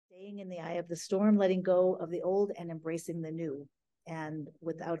Being in the eye of the storm, letting go of the old and embracing the new. And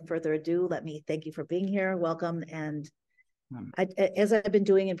without further ado, let me thank you for being here. Welcome. And as I've been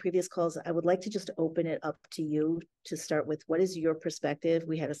doing in previous calls, I would like to just open it up to you to start with. What is your perspective?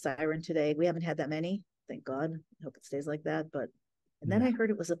 We had a siren today. We haven't had that many, thank God. I hope it stays like that. And then I heard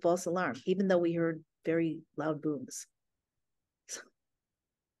it was a false alarm, even though we heard very loud booms. So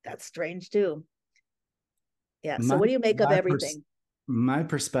that's strange too. Yeah. So what do you make of everything? My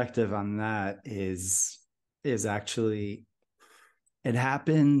perspective on that is actually, it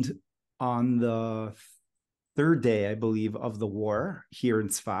happened on the third day, I believe, of the war here in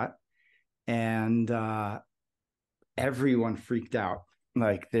Tzfat, and everyone freaked out.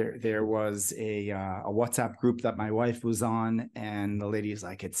 Like there was a WhatsApp group that my wife was on, and the lady's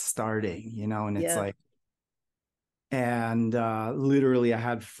like, "It's starting," and it's like, and literally, I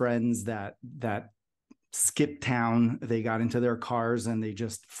had friends that skipped town. They got into their cars and they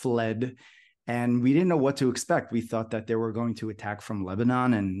just fled. And we didn't know what to expect. We thought that they were going to attack from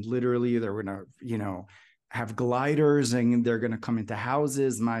Lebanon, and literally they were going to, have gliders and they're going to come into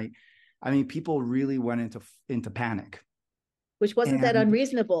houses. People really went into panic. Which wasn't that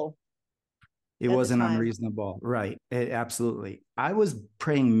unreasonable. It wasn't unreasonable. Right. Absolutely. I was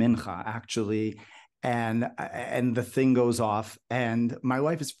praying mincha, actually. And the thing goes off and my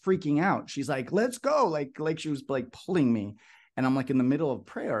wife is freaking out. She's like, "Let's go." Like she was like pulling me, and I'm like in the middle of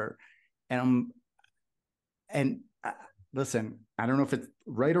prayer, and listen, I don't know if it's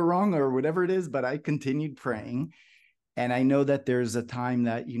right or wrong or whatever it is, but I continued praying. And I know that there's a time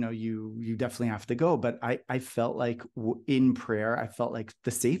that, you definitely have to go. But I felt like in prayer, I felt like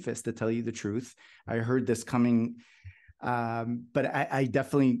the safest, to tell you the truth. I heard this coming. But I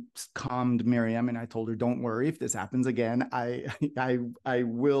definitely calmed Miriam, and I told her, "Don't worry, if this happens again, I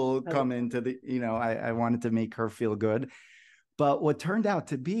will come into the, I wanted to make her feel good." But what turned out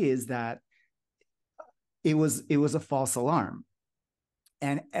to be is that it was a false alarm,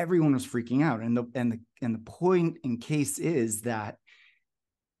 and everyone was freaking out. And the point in case is that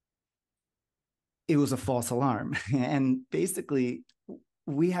it was a false alarm, and basically,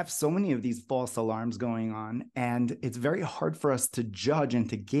 we have so many of these false alarms going on, and it's very hard for us to judge and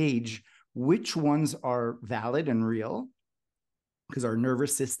to gauge which ones are valid and real, because our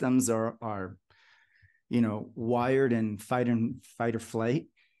nervous systems are wired in fight or flight,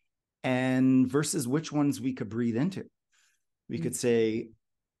 and versus which ones we could breathe into. We could say,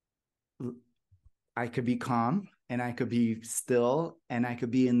 I could be calm and I could be still, and I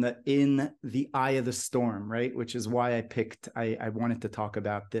could be in the eye of the storm, right? Which is why I wanted to talk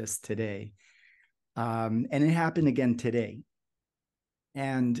about this today. And it happened again today.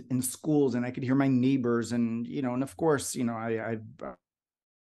 And in schools, and I could hear my neighbors, and, and of course, I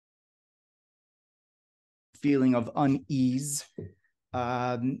feeling of unease.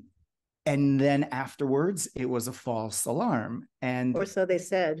 And then afterwards, it was a false alarm. Or so they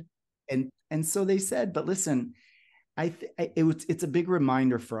said. And so they said, but listen, it's a big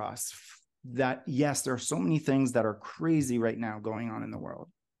reminder for us that, yes, there are so many things that are crazy right now going on in the world,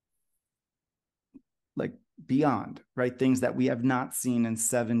 like beyond, right? Things that we have not seen in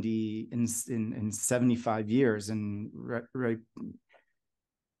 75 years, and right.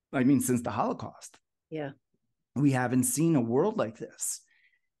 I mean, since the Holocaust, we haven't seen a world like this,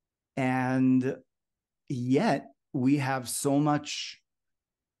 and yet we have so much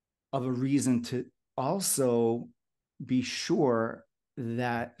of a reason to also be sure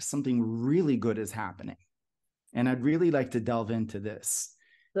that something really good is happening. And I'd really like to delve into this,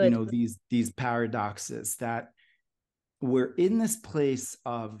 these paradoxes, that we're in this place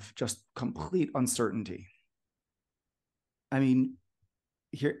of just complete uncertainty. I mean,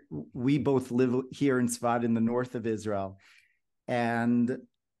 here, we both live here in Tzfat in the north of Israel. And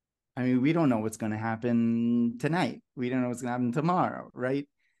I mean, we don't know what's going to happen tonight. We don't know what's going to happen tomorrow, right?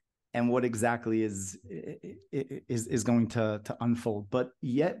 And what exactly is going to unfold. But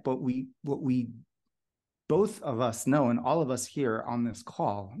what we both of us know, and all of us here on this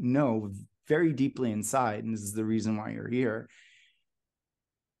call know very deeply inside, and this is the reason why you're here,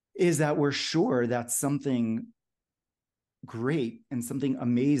 is that we're sure that something great and something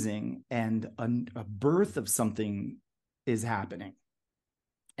amazing and a birth of something is happening.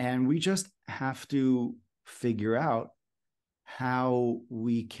 And we just have to figure out how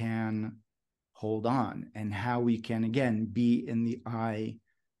we can hold on, and how we can, again, be in the eye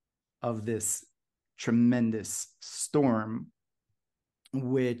of this tremendous storm,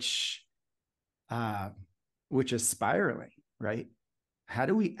 which is spiraling, right? How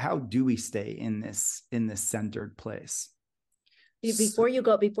do we stay in this centered place? Before you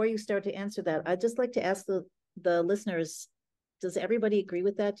start to answer that, I'd just like to ask the listeners, does everybody agree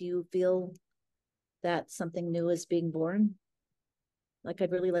with that? Do you feel that something new is being born? Like,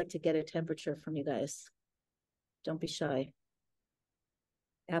 I'd really like to get a temperature from you guys. Don't be shy.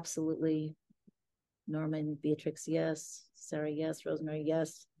 Absolutely. Norman, Beatrix, yes. Sarah, yes. Rosemary,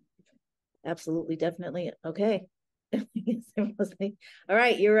 yes. Absolutely, definitely. Okay. All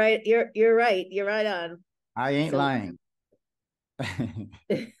right, you're right. You're right. You're right on. I ain't lying.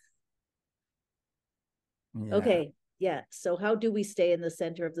 Yeah. Okay. Yeah. So how do we stay in the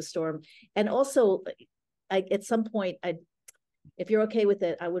center of the storm? And also, at some point, if you're okay with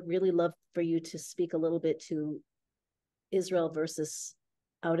it, I would really love for you to speak a little bit to Israel versus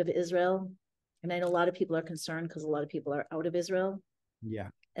out of Israel. And I know a lot of people are concerned because a lot of people are out of Israel. Yeah.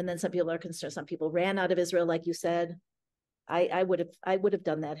 And then some people are concerned. Some people ran out of Israel, like you said. I would have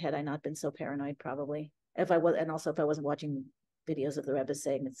done that had I not been so paranoid, probably. If I was, and also if I wasn't watching videos of the Rebbe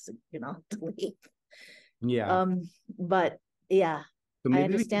saying it's, to leave. Yeah. But yeah, so I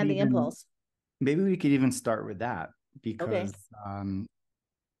understand the impulse. Maybe we could even start with that, because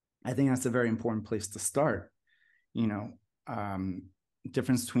I think that's a very important place to start.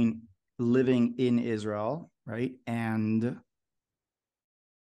 Difference between living in Israel, right, and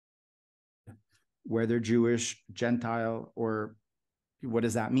whether Jewish, Gentile, or what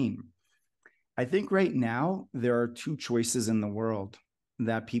does that mean? I think right now there are two choices in the world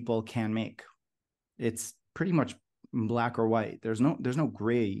that people can make. It's pretty much black or white. There's no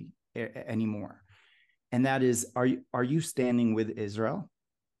gray anymore. And that is, are you standing with Israel,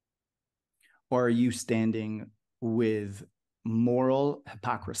 or are you standing with moral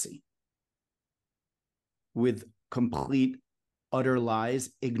hypocrisy, with complete, utter lies,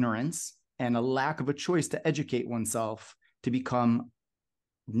 ignorance, and a lack of a choice to educate oneself to become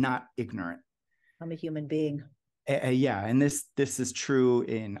not ignorant? I'm a human being. Yeah, and this is true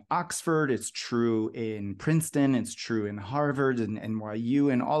in Oxford, it's true in Princeton, it's true in Harvard and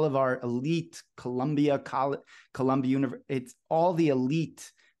NYU, and all of our elite Columbia University. It's all the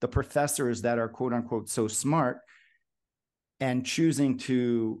elite, the professors that are quote unquote so smart, and choosing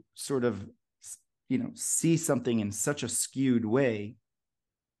to sort of, see something in such a skewed way,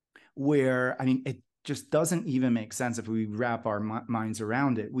 where, it just doesn't even make sense if we wrap our minds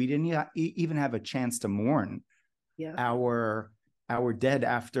around it. We didn't even have a chance to mourn our dead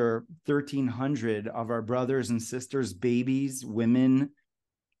after 1,300 of our brothers and sisters, babies, women,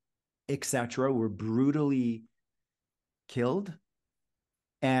 etc., were brutally killed.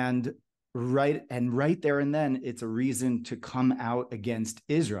 And right there and then, it's a reason to come out against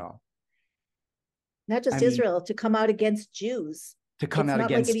Israel. Not just Israel, to come out against Jews. To come out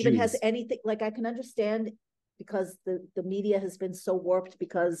against Jews. It's not like it even has anything, like, I can understand, because the media has been so warped,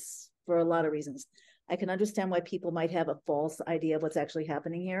 because for a lot of reasons. I can understand why people might have a false idea of what's actually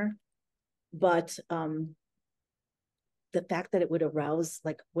happening here. But the fact that it would arouse,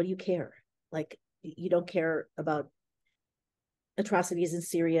 like, what do you care? Like, you don't care about atrocities in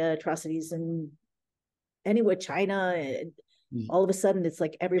Syria, atrocities in anywhere, China, and all of a sudden it's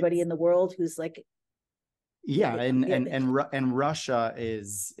like everybody in the world who's like, and Russia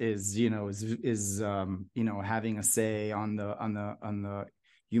is having a say on the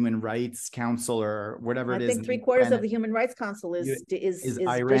Human Rights Council, or whatever it is. I think 3/4 of the Human Rights Council is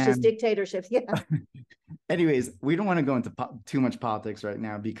vicious dictatorships. Yeah. Anyways, we don't want to go into too much politics right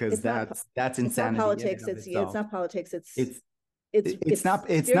now, because that's insanity. It's not politics. It's not politics. It's not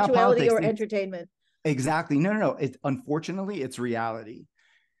spirituality or entertainment. Exactly. No. Unfortunately, it's reality.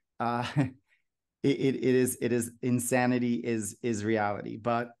 It is insanity is reality.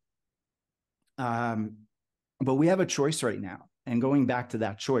 But we have a choice right now. And going back to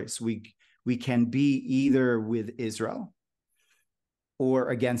that choice, we can be either with Israel or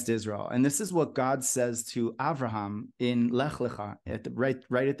against Israel. And this is what God says to Avraham in Lech Lecha,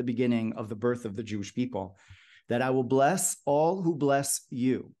 right at the beginning of the birth of the Jewish people, that I will bless all who bless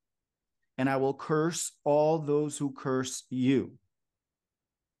you, and I will curse all those who curse you.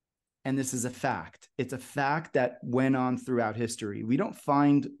 And this is a fact. It's a fact that went on throughout history. We don't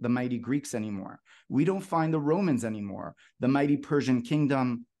find the mighty Greeks anymore. We don't find the Romans anymore. The mighty Persian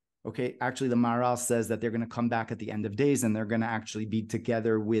kingdom. Okay, actually, the Maharal says that they're going to come back at the end of days, and they're going to actually be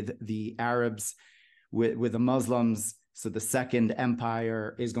together with the Arabs, with the Muslims. So the Second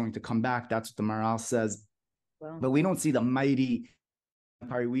Empire is going to come back. That's what the Maharal says. Wow. But we don't see the mighty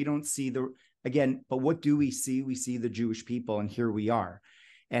empire. We don't see but what do we see? We see the Jewish people, and here we are.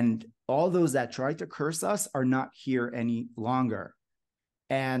 And all those that tried to curse us are not here any longer.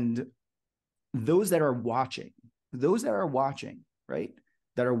 And those that are watching, right,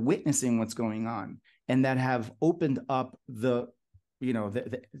 that are witnessing what's going on, and that have opened up the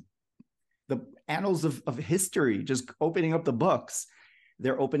annals of history, just opening up the books.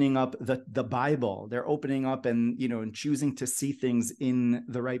 They're opening up the Bible. They're opening up and choosing to see things in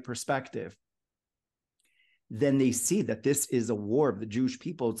the right perspective. Then they see that this is a war of the Jewish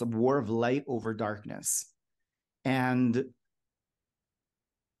people. It's a war of light over darkness. And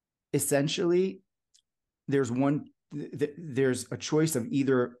essentially, there's a choice of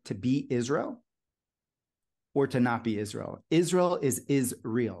either to be Israel or to not be Israel. Israel is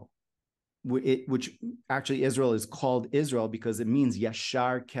real, which actually Israel is called Israel because it means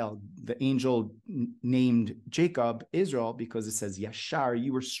Yashar Kel. The angel named Jacob Israel because it says Yashar,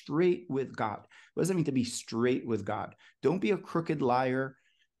 you were straight with God. What does it mean to be straight with God? Don't be a crooked liar.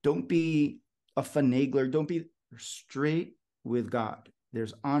 Don't be a finagler. Don't be straight with God.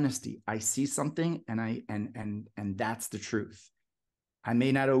 There's honesty. I see something and that's the truth. I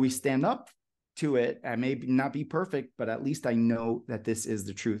may not always stand up to it. I may not be perfect, but at least I know that this is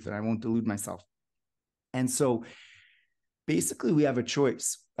the truth and I won't delude myself. And so basically we have a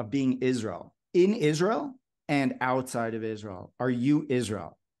choice of being Israel, in Israel and outside of Israel. Are you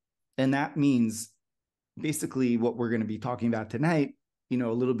Israel? And that means basically what we're going to be talking about tonight, a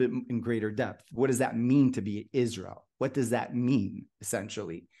little bit in greater depth. What does that mean to be Israel? What does that mean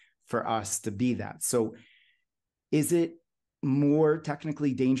essentially for us to be that? So is it more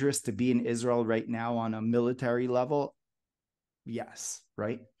technically dangerous to be in Israel right now on a military level? Yes,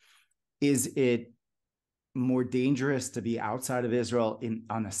 right? Is it more dangerous to be outside of Israel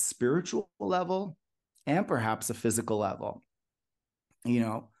on a spiritual level and perhaps a physical level?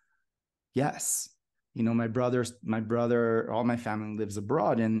 Yes. My brother, all my family lives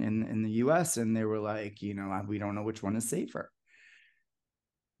abroad in the US, and they were like, we don't know which one is safer.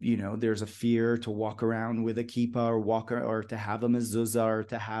 There's a fear to walk around with a kippah or to have a mezuzah or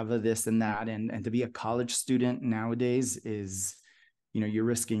to have a this and that. And to be a college student nowadays is,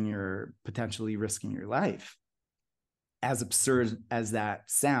 you're potentially risking your life. As absurd as that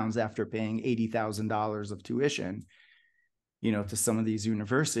sounds, after paying $80,000 of tuition, to some of these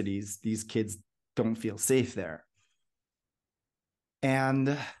universities, these kids don't feel safe there.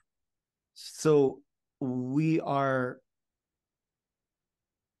 And so we are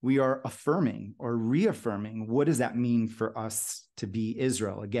affirming or reaffirming, what does that mean for us to be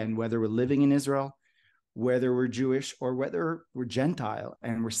Israel? Again, whether we're living in Israel, whether we're Jewish, or whether we're Gentile,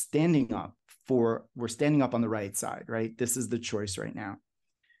 and we're standing up on the right side, right? This is the choice right now.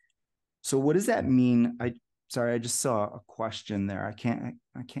 So what does that mean? Sorry, I just saw a question there. I can't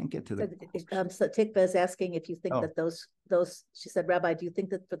get to the so Tikva is asking if you think that those, she said, Rabbi, do you think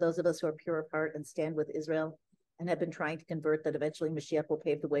that for those of us who are pure of heart and stand with Israel and have been trying to convert, that eventually Mashiach will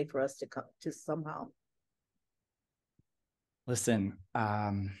pave the way for us to come to somehow? Listen,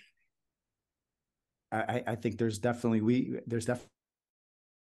 I think there's definitely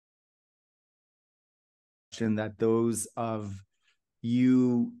that those of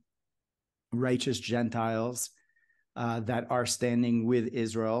you righteous Gentiles that are standing with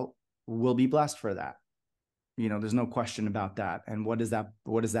Israel will be blessed for that. There's no question about that. And what does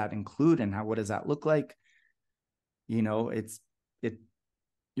that include, and what does that look like? You're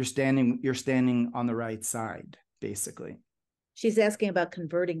standing on the right side, basically. She's asking about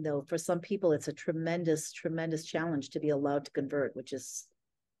converting, though. For some people, it's a tremendous, tremendous challenge to be allowed to convert, which is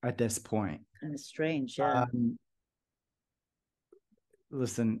at this point kind of strange. Yeah.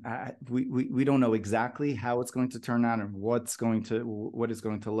 Listen, we don't know exactly how it's going to turn out and what it's going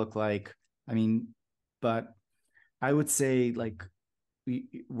to look like. I mean, but I would say, like,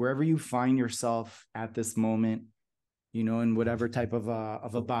 wherever you find yourself at this moment, in whatever type of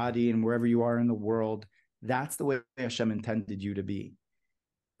a body and wherever you are in the world, that's the way Hashem intended you to be.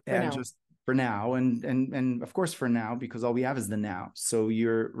 Just for now, and of course for now, because all we have is the now. So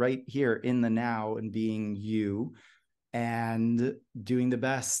you're right here in the now and being you, and doing the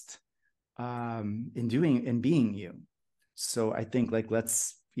best in being you. So I think, like,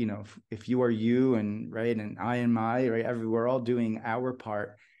 let's, if you are you and right, and I am I, right, we're all doing our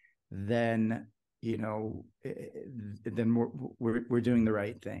part, then then we're doing the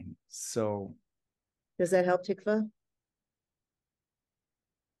right thing. So does that help, Tikva?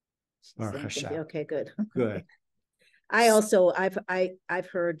 Okay, good. Good. I also I've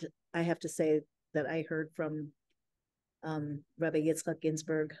heard, I have to say that I heard from Rabbi Yitzchak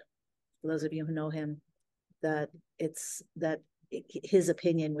Ginsburg, for those of you who know him, that his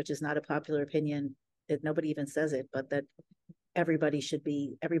opinion, which is not a popular opinion, nobody even says it, but that everybody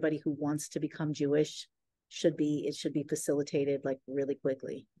who wants to become Jewish should be facilitated, like, really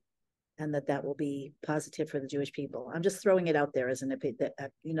quickly, and that will be positive for the Jewish people. I'm just throwing it out there as an opinion.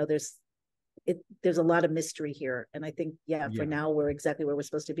 That there's there's a lot of mystery here. And I think, for now, we're exactly where we're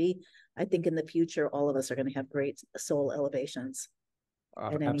supposed to be. I think in the future, all of us are going to have great soul elevations.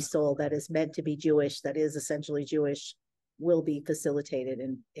 And any soul that is meant to be Jewish, that is essentially Jewish, will be facilitated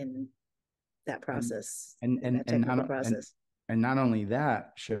in that process, and that technical process. And not only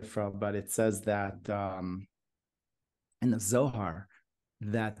that, Shifra, but it says that in the Zohar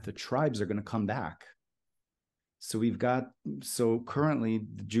that the tribes are going to come back. So currently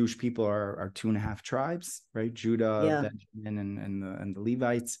the Jewish people are 2.5 tribes, right? Judah, Benjamin, and the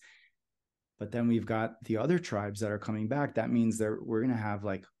Levites. But then we've got the other tribes that are coming back. That means that we're going to have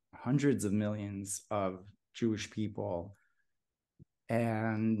like hundreds of millions of Jewish people.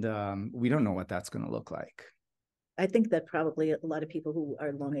 And we don't know what that's going to look like. I think that probably a lot of people who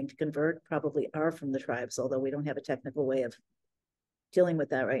are longing to convert probably are from the tribes, although we don't have a technical way of dealing with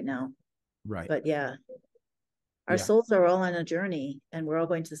that right now. Right. But our souls are all on a journey, and we're all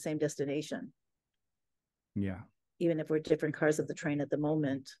going to the same destination. Yeah. Even if we're different cars of the train at the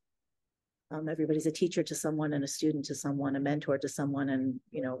moment. Everybody's a teacher to someone, and a student to someone, a mentor to someone, and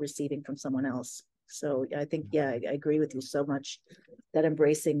receiving from someone else. So I think I agree with you so much that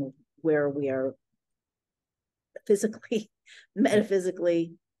embracing where we are physically,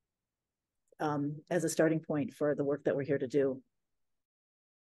 metaphysically, as a starting point for the work that we're here to do.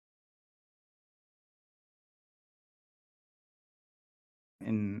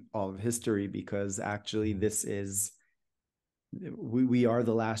 In all of history, because actually we are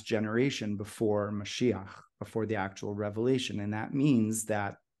the last generation before Mashiach, before the actual revelation. And that means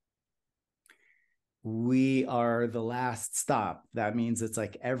that we are the last stop. That means it's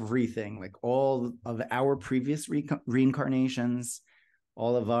like everything, like all of our previous reincarnations,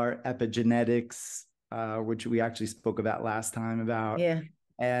 all of our epigenetics, which we actually spoke about last time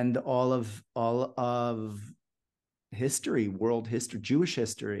and all of history, world history, Jewish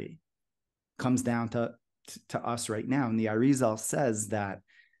history, comes down to us right now. And the Arizal says that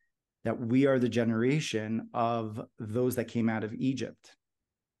we are the generation of those that came out of Egypt.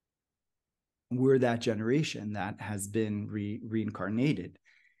 We're that generation that has been reincarnated,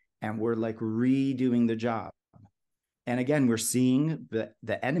 and we're like redoing the job. And again, we're seeing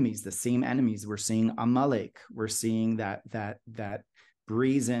the enemies, the same enemies. We're seeing Amalek. We're seeing that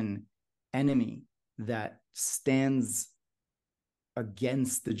brazen enemy that stands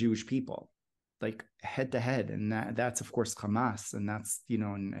against the Jewish people, like head to head. And that's of course Hamas, and that's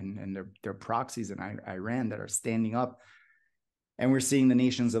and their proxies in Iran that are standing up. And we're seeing the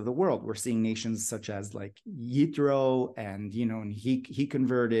nations of the world. We're seeing nations such as like Yitro, and and he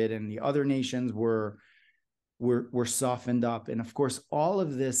converted, and the other nations were softened up. And of course, all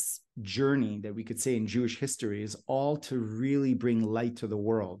of this journey that we could say in Jewish history is all to really bring light to the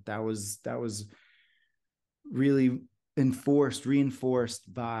world. That was really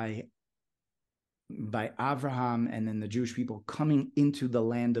reinforced by Abraham, and then the Jewish people coming into the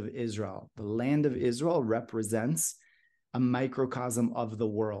land of Israel. The land of Israel represents a microcosm of the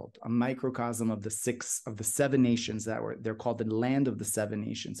world, a microcosm of the 7 nations they're called the land of the 7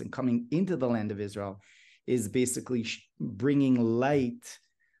 nations. And coming into the land of Israel is basically bringing light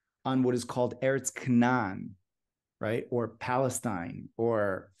on what is called Eretz Canaan, right? Or Palestine,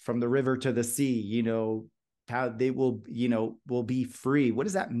 or from the river to the sea, how they will be free. What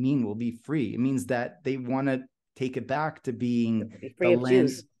does that mean? Will be free? It means that they want to take it back to being free of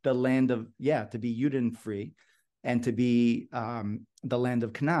Jews. The land of, to be Yudin free, and to be the land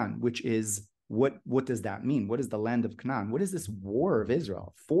of Canaan, which is what does that mean? What is the land of Canaan? What is this war of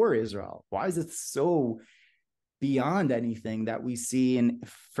Israel for Israel? Why is it so beyond anything that we see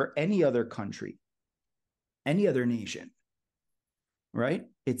for any other country, any other nation, right?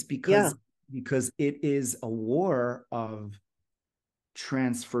 It's because it is a war of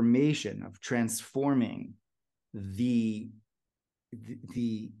transformation, of transforming the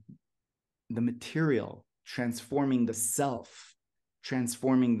material, transforming the self,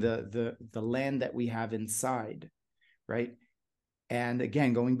 transforming the land that we have inside, right? And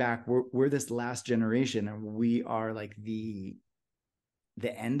again, going back, we're this last generation, and we are like the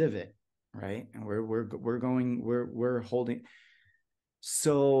end of it, right? And we're holding.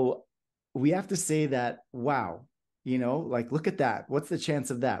 So we have to say that, wow, like, look at that. What's the chance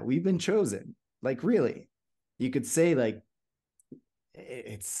of that? We've been chosen. Like, really, you could say, like,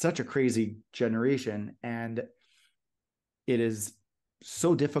 it's such a crazy generation, and it is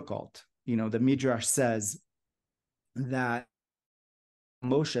so difficult. The Midrash says that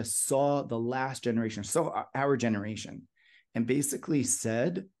Moshe saw the last generation, saw our generation, and basically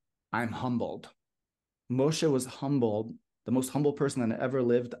said, I'm humbled. Moshe was humbled, the most humble person that ever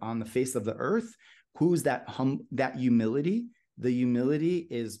lived on the face of the earth. Who's that humility? The humility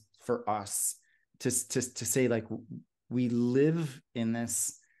is for us to say, like, we live in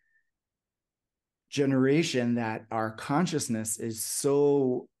this generation that our consciousness is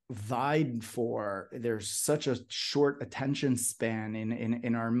so vied for. There's such a short attention span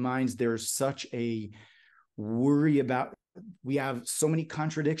in our minds. There's such a worry about, we have so many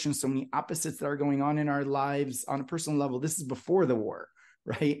contradictions, so many opposites that are going on in our lives on a personal level. This is before the war,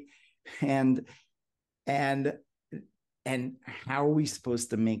 right? And how are we supposed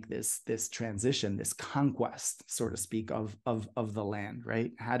to make this transition, this conquest, so to speak, of the land,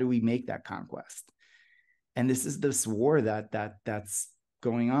 right? How do we make that conquest? And this is this war that's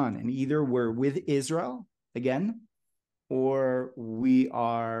going on. And either we're with Israel again, or we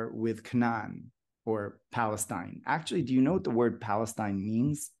are with Canaan or Palestine. Actually, do you know what the word Palestine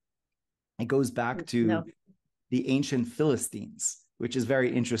means? It goes back to the ancient Philistines, which is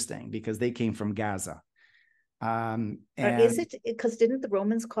very interesting because they came from Gaza. And is it because didn't the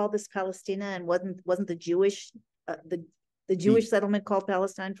Romans call this Palestina, and wasn't the Jewish the Jewish settlement called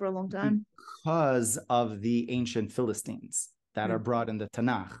Palestine for a long time? Because of the ancient Philistines that are brought in the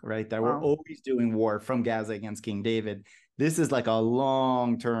Tanakh, right? That were always doing war from Gaza against King David. This is like a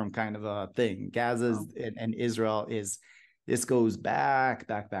long-term kind of a thing. Gaza and Israel this goes back,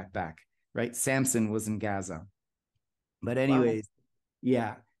 right? Samson was in Gaza. But anyways,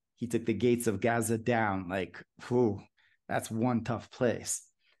 yeah, he took the gates of Gaza down. Like, whew, that's one tough place.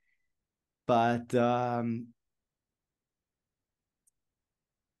 But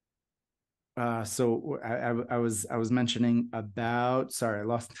so I was mentioning about, sorry, I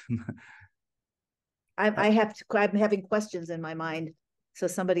lost. I'm having questions in my mind, so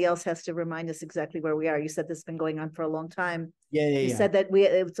somebody else has to remind us exactly where we are. You said this has been going on for a long time. You said that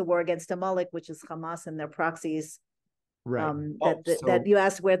it's a war against Amalek, which is Hamas and their proxies. Right. That you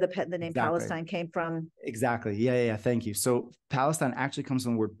asked where the name Palestine came from. Exactly. Yeah. Thank you. So Palestine actually comes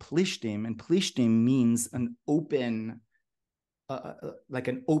from the word plishtim, and plishtim means an open, like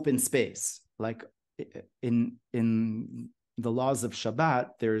an open space. Like in the laws of Shabbat,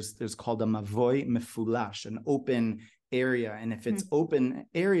 there's called a mavoy mefulash, an open area. And if it's open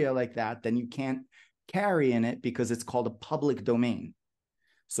area like that, then you can't carry in it because it's called a public domain.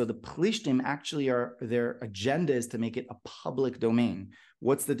 So the Plishtim actually their agenda is to make it a public domain.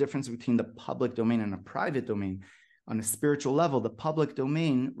 What's the difference between the public domain and a private domain? On a spiritual level, the public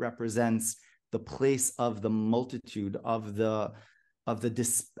domain represents the place of the multitude, of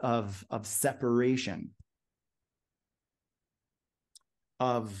separation,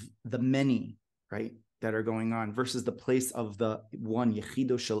 of the many, right, that are going on, versus the place of the one,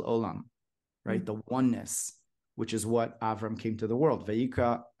 Yechido Shel Olam, right, the oneness, which is what Avram came to the world.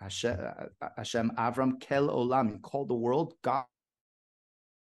 Vayikra Hashem Avram kel olam. He called the world God.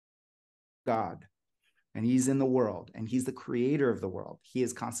 And he's in the world, and he's the creator of the world. He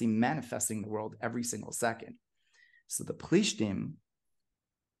is constantly manifesting the world every single second. So the Plishtim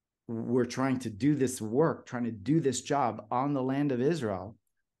were trying to do this work, trying to do this job on the land of Israel,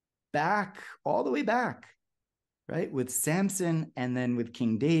 all the way back, right? With Samson, and then with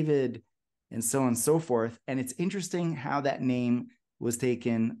King David, and so on and so forth. And it's interesting how that name was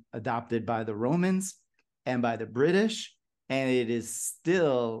adopted by the Romans and by the British, and it is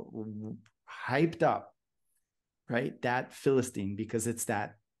still hyped up, right? That Philistine, because it's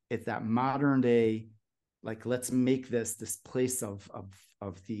that modern day, like, let's make this place of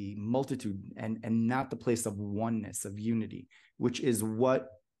the multitude and not the place of oneness, of unity, which is what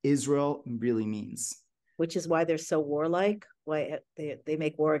Israel really means. Which is why they're so warlike, why they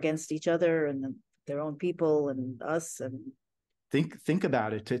make war against each other and their own people and us. And think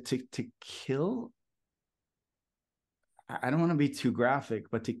about it, to kill, I don't want to be too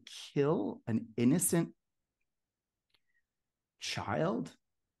graphic, but to kill an innocent child,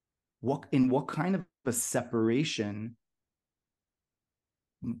 what kind of a separation,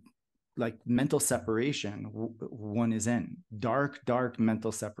 like mental separation, one is in? Dark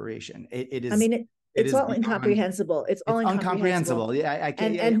mental separation. It is. I mean, it's all incomprehensible. It's all incomprehensible. Yeah, I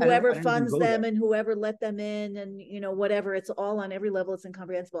can't. And whoever funds them and whoever let them in, and whatever, it's all on every level. It's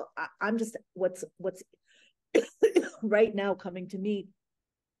incomprehensible. I'm just what's right now coming to me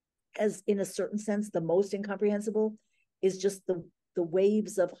as, in a certain sense, the most incomprehensible is just the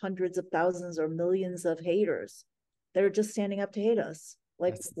waves of hundreds of thousands or millions of haters that are just standing up to hate us.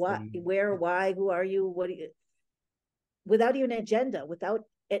 Like, what, where, why, who are you? What do you? Without even an agenda, without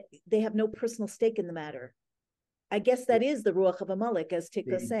it, they have no personal stake in the matter. I guess that is the Ruach of Amalek, as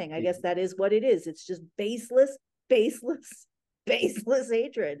Tikva's saying. I guess that is what it is. It's just baseless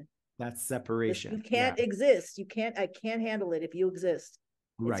hatred. That's separation. You can't exist. I can't handle it if you exist.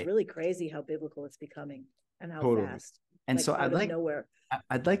 Right. It's really crazy how biblical it's becoming and how fast. And like so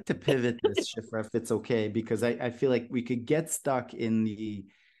I'd like to pivot this, Shifra, if it's okay, because I feel like we could get stuck in the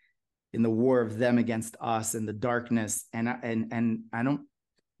war of them against us and the darkness, and I don't,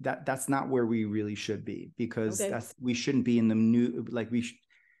 that's not where we really should be, because we shouldn't be in the new, like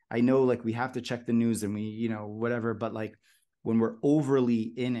I know, like, we have to check the news and we, whatever, but like when we're overly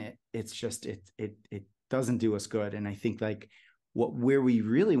in it, it's just it doesn't do us good. And I think like where we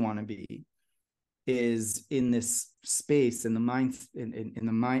really want to be is in this space, in the mind, in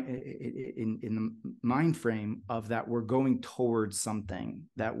the mind frame of that we're going towards something,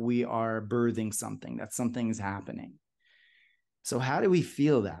 that we are birthing something, that something is happening. So how do we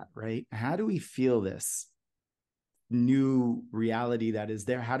feel that, right? How do we feel this new reality that is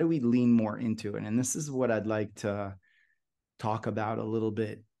there? How do we lean more into it? And this is what I'd like to talk about a little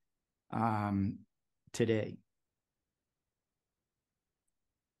bit today.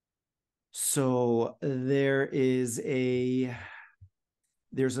 So there's a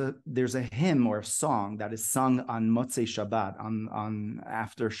hymn or a song that is sung on Motzei Shabbat, on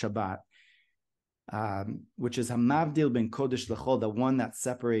after Shabbat, which is Hamavdil ben Kodesh L'chol, the one that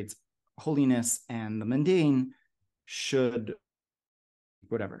separates holiness and the mundane should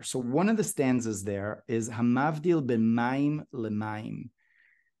whatever. So one of the stanzas there is Hamavdil ben Maim L'Maim,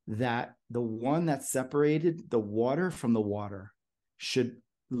 that the one that separated the water from the water should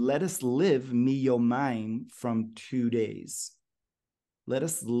let us live miyomaim, from 2 days. Let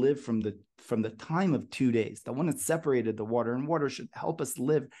us live from the time of 2 days. The one that separated the water and water should help us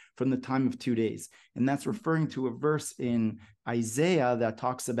live from the time of 2 days. And that's referring to a verse in Isaiah that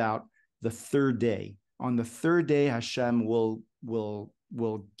talks about the third day. On the third day, Hashem will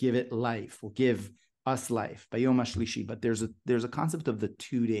give it life, will give us life. Bayom HaShlishi. But there's a concept of the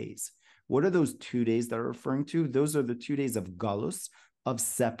 2 days. What are those 2 days that are referring to? Those are the 2 days of Galus, of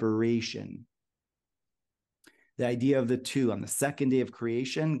separation. The idea of the two. On the second day of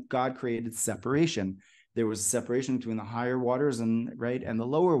creation, God created separation. There was a separation between the higher waters and the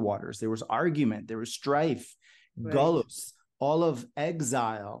lower waters. There was argument, there was strife, galus. All of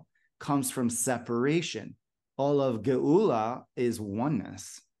exile comes from separation. All of geula is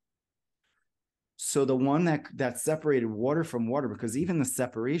oneness. So the one that separated water from water, because even the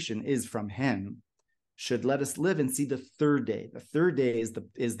separation is from him, should let us live and see the third day. The third day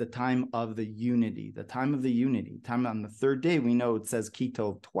is the time of the unity, the time of the unity. Time on the third day, we know it says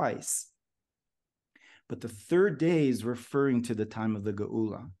Kitov twice. But the third day is referring to the time of the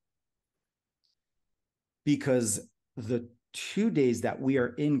Geula. Because the 2 days that we are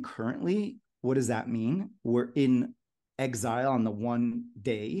in currently, what does that mean? We're in exile on the one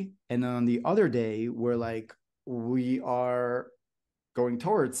day, and then on the other day, we are going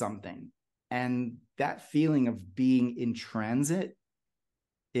towards something. And that feeling of being in transit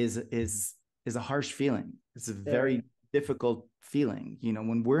is a harsh feeling. It's a very difficult feeling.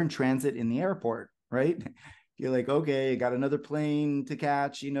 When we're in transit in the airport, right? You're like, okay, I got another plane to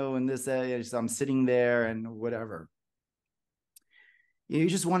catch, and this, so I'm sitting there and whatever. You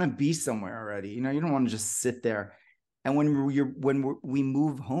just want to be somewhere already. You don't want to just sit there. And when we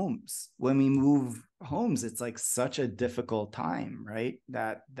move homes, it's like such a difficult time, right?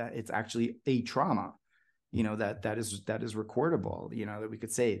 That it's actually a trauma, that is recordable, that we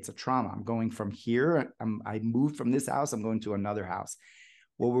could say it's a trauma. I'm going from here. I moved from this house. I'm going to another house.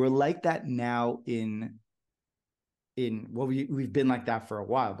 Well, we're like that now we've been like that for a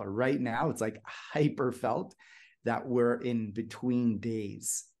while, but right now it's like hyper felt that we're in between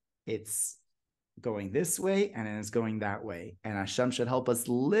days. It's going this way and it's going that way. And Hashem should help us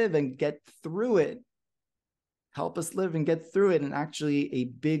live and get through it. Help us live and get through it. And actually a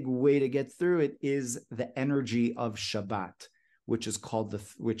big way to get through it is the energy of Shabbat, which is called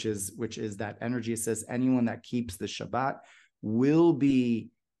which is that energy. It says anyone that keeps the Shabbat will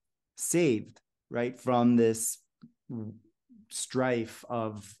be saved, right, from this strife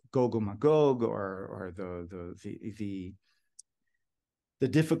of Gog and Magog, or the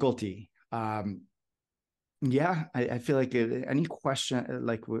difficulty. I feel like any question,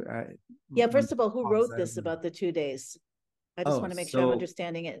 first of all, who wrote this about the 2 days? I just want to make sure I'm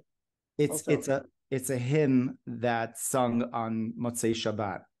understanding it. It's a hymn that's sung on Motzei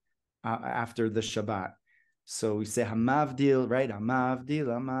Shabbat, after the Shabbat. So we say Hamavdil, right?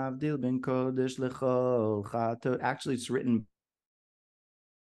 Hamavdil ben Kodesh L'chol Chato. Actually, it's written,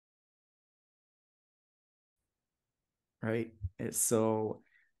 right? So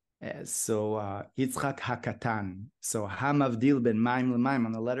Yitzchak Hakatan. So Hamavdil ben Maim L'Maim,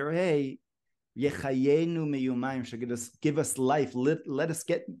 on the letter A, Yechayenu meyumayim, should give us life. Let us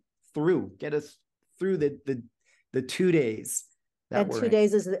get us through the 2 days. And 2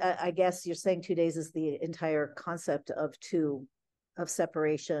 days is, I guess you're saying 2 days is the entire concept of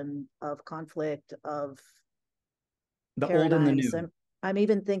separation, of conflict, of the paradigms. Old and the New. I'm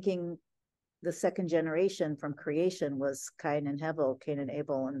even thinking the second generation from creation was Cain and Abel,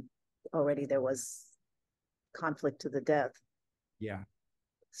 and already there was conflict to the death. Yeah.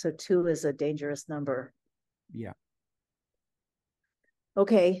 So 2 is a dangerous number. Yeah.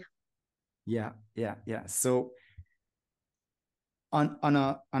 Okay. Yeah. So on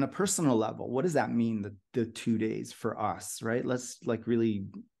a personal level, what does that mean, the 2 days for us, right? Let's like really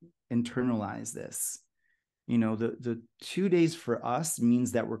internalize this. The 2 days for us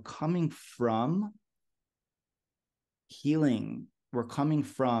means that we're coming from healing, we're coming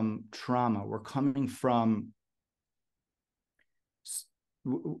from trauma, we're coming from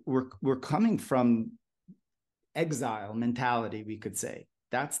exile mentality, we could say.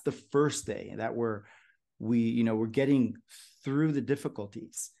 That's the first day that we're getting through the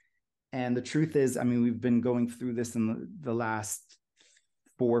difficulties. And the truth is, we've been going through this in the last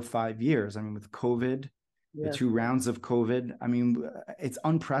 4 or 5 years. With COVID, the 2 rounds of COVID, it's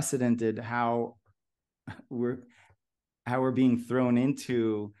unprecedented how we're being thrown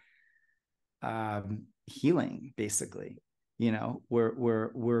into healing, basically.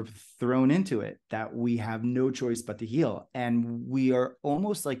 We're thrown into it, that we have no choice but to heal. And we are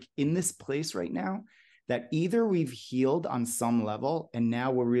almost like in this place right now that either we've healed on some level and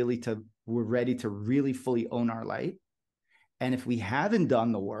now we're ready to really fully own our light. And if we haven't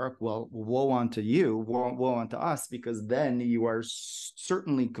done the work, well, woe unto you, woe unto us, because then you are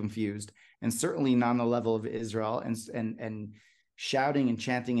certainly confused and certainly not on the level of Israel and shouting and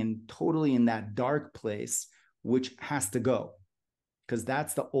chanting and totally in that dark place, which has to go, because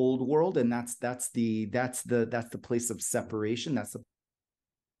that's the old world, and that's the place of separation. That's the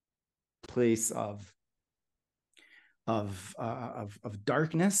place of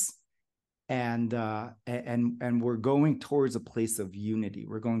darkness, and we're going towards a place of unity.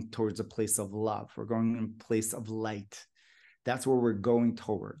 We're going towards a place of love. We're going in a place of light. That's where we're going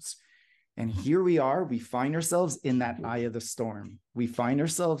towards. And here we are. We find ourselves in that eye of the storm. We find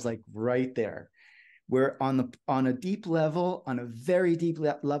ourselves like right there. We're on a deep level, on a very deep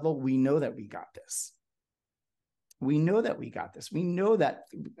level, we know that we got this. We know that we got this. We know that,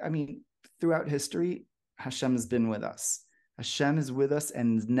 throughout history, Hashem has been with us. Hashem is with us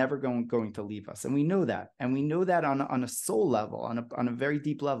and is never going to leave us. And we know that. And we know that on a soul level, on a very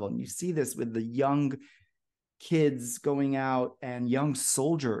deep level. And you see this with the young kids going out and young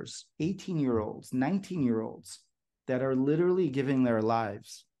soldiers, 18-year-olds, 19-year-olds, that are literally giving their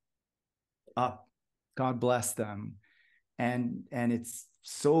lives up. God bless them. And it's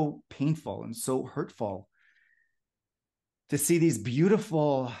so painful and so hurtful to see these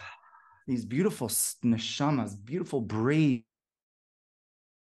beautiful neshamas, beautiful brave,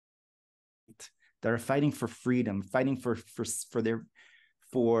 that are fighting for freedom, fighting for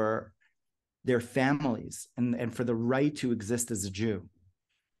their families and for the right to exist as a Jew.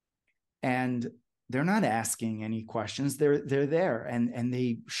 And they're not asking any questions. They're there, and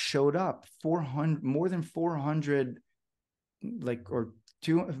they showed up. More than 400, or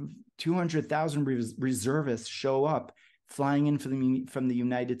 200,000 reservists show up, flying in from the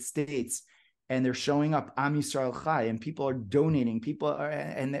United States, and they're showing up. Am Yisrael Chai, and people are donating. People are,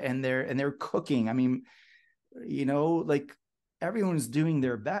 and they're cooking. Everyone's doing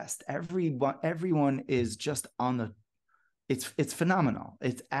their best. Everyone is just on the. It's phenomenal.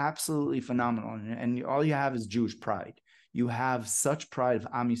 It's absolutely phenomenal. And all you have is Jewish pride. You have such pride of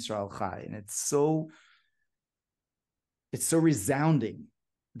Am Yisrael Chai, and it's so resounding,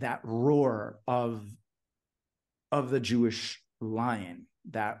 that roar of the Jewish lion,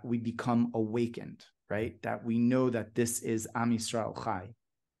 that we become awakened, right? That we know that this is Am Yisrael Chai.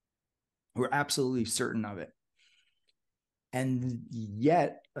 We're absolutely certain of it. And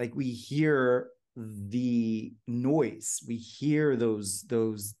yet, we hear the noise, we hear the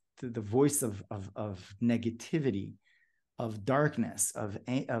voice of negativity, of darkness, of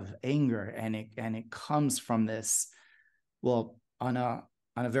anger, and it comes from this, well, on a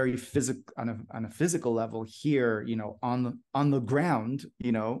very physical level here, on the ground,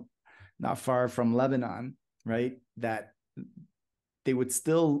 not far from Lebanon, right? That they would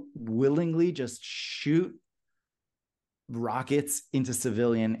still willingly just shoot rockets into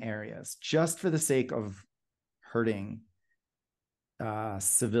civilian areas just for the sake of hurting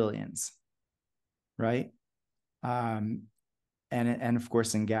civilians, right? And of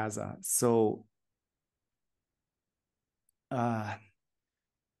course in Gaza. So it's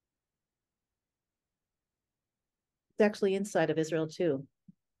actually inside of Israel too.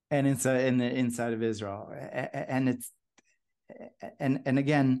 And inside of Israel, and and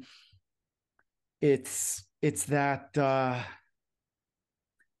again, it's that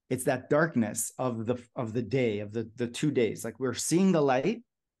darkness of the day, of the 2 days. Like, we're seeing the light,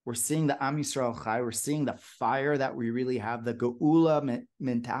 we're seeing the Am Yisrael Chai, we're seeing the fire that we really have, the Geula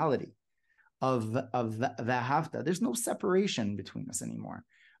mentality of the Havta. There's no separation between us anymore.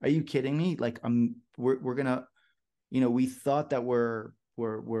 Are you kidding me? Like, we're gonna, we thought that we're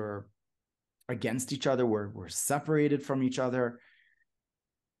against each other, we're separated from each other,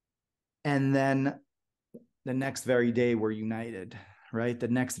 and then the next very day we're united, right? The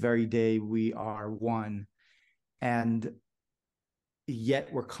next very day we are one, and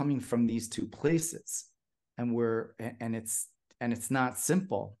yet we're coming from these two places, and it's not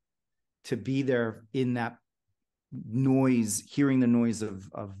simple to be there in that noise, hearing the noise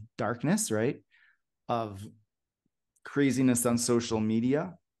of darkness, right? Of craziness on social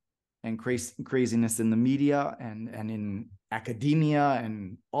media, and craziness in the media, and in academia,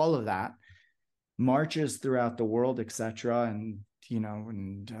 and all of that, marches throughout the world, etc. And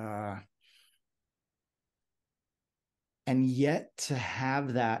yet to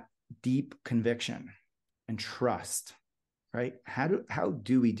have that deep conviction and trust, right? How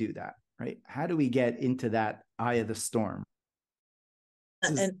do we do that, right? How do we get into that eye of the storm?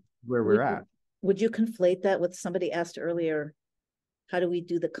 This is where we're at. Would you conflate that with, somebody asked earlier, how do we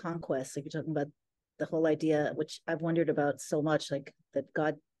do the conquest? Like, you're talking about the whole idea, which I've wondered about so much, like that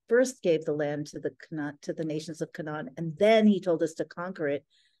God first gave the land to the nations of Canaan, and then he told us to conquer it,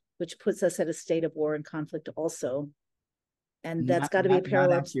 which puts us at a state of war and conflict also. And that's got to be a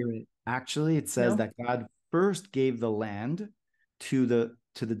parallel. Not accurate. Actually, it says that God first gave the land to the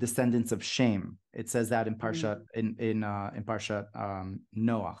descendants of Shem. It says that in Parshat in Parshat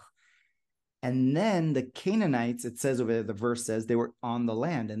Noach. And then the Canaanites, it says over there, the verse says they were on the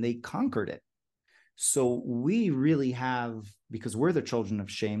land and they conquered it. So we really have, because we're the children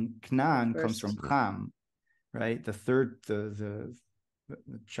of Shem, Canaan comes from Ham, right? The third, the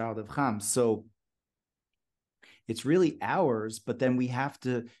child of Ham. So it's really ours, but then we have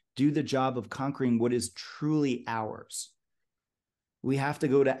to do the job of conquering what is truly ours. We have to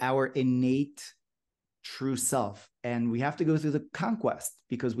go to our innate true self, and we have to go through the conquest,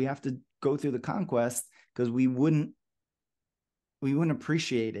 because we have to go through the conquest, because we wouldn't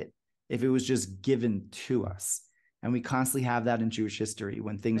appreciate it if it was just given to us. And we constantly have that in Jewish history.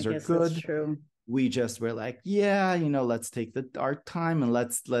 When things are good, that's true. we're like, yeah, let's take our time, and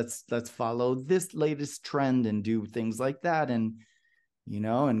let's follow this latest trend and do things like that. And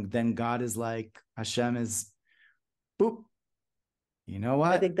and then God is like, Hashem is, boop, you know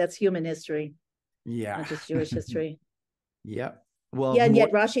what? I think that's human history. Yeah. Not just Jewish history. Yeah. Well, yeah, and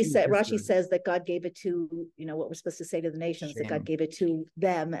yet Rashi says that God gave it to, what we're supposed to say to the nations, that God gave it to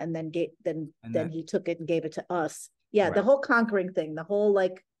them, and then he took it and gave it to us. Yeah, right. The whole conquering thing, the whole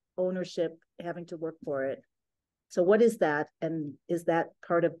like ownership, having to work for it. So what is that? And is that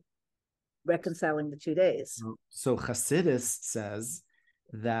part of reconciling the 2 days? So Hasidus says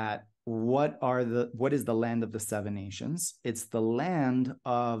that what is the land of the 7 nations? It's the land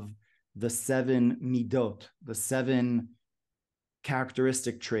of the 7 midot, the 7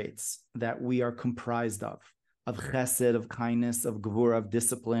 characteristic traits that we are comprised of chesed, of kindness, of gevura, of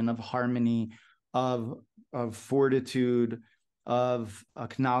discipline, of harmony, of fortitude, of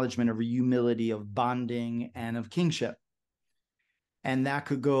acknowledgement, of humility, of bonding, and of kingship. And that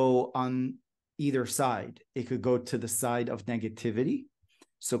could go on either side. It could go to the side of negativity.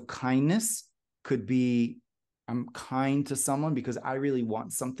 So kindness could be, I'm kind to someone because I really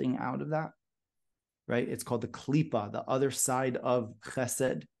want something out of that, right? It's called the klipa, the other side of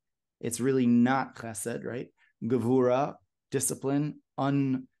chesed. It's really not chesed, right? Gevura, discipline,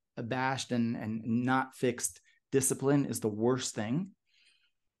 unabashed and not fixed discipline is the worst thing,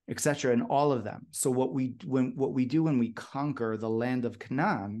 etc. And all of them. So what we do when we conquer the land of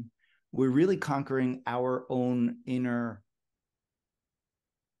Canaan, we're really conquering our own inner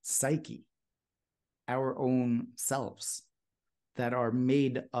psyche, our own selves that are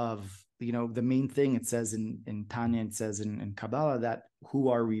made of, the main thing it says in Tanya, it says in Kabbalah, that who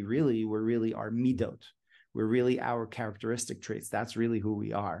are we really? We're really our midot. We're really our characteristic traits. That's really who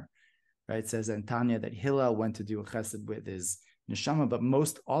we are, right? It says in Tanya that Hillel went to do a chesed with his neshama, but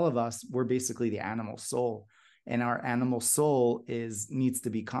all of us, we're basically the animal soul, and our animal soul needs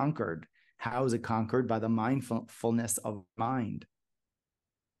to be conquered. How is it conquered? By the mindfulness of mind,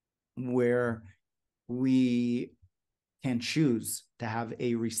 where we can choose to have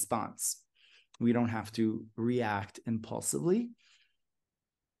a response. We don't have to react impulsively.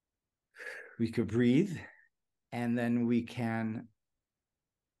 We could breathe, and then we can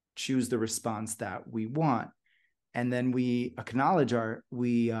choose the response that we want. then we acknowledge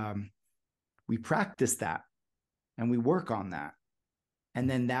we practice that, and we work on that. And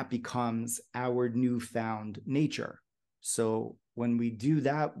then that becomes our newfound nature. So when we do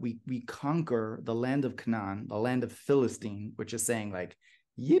that, we conquer the land of Canaan, the land of Philistine, which is saying like,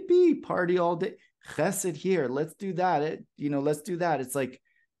 yippee, party all day, chesed here, let's do that. Let's do that. It's like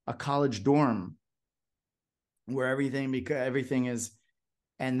a college dorm where everything is,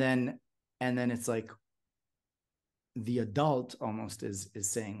 and then it's like the adult almost is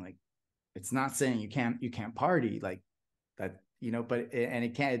saying like, it's not saying you can't party like that, but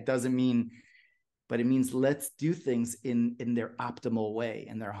it doesn't mean, but it means let's do things in their optimal way,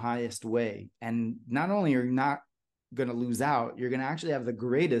 in their highest way. And not only are you not going to lose out, you're going to actually have the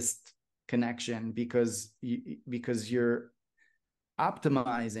greatest connection because you're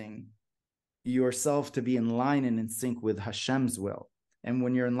optimizing yourself to be in line and in sync with Hashem's will. And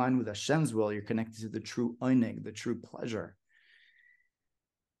when you're in line with Hashem's will, you're connected to the true oneg, the true pleasure.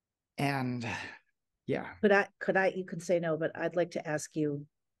 And yeah. You can say no, but I'd like to ask you,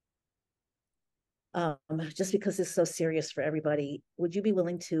 just because it's so serious for everybody, would you be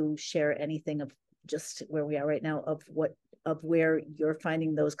willing to share anything of just where we are right now, of where you're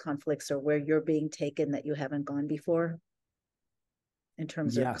finding those conflicts or where you're being taken that you haven't gone before, in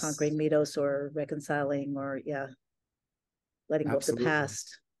terms of conquering midos or reconciling or letting go of the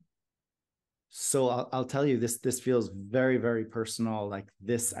past? So I'll tell you, this feels very, very personal, like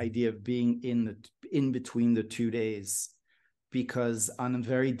this idea of being in between the 2 days, because on a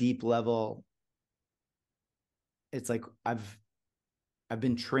very deep level, it's like I've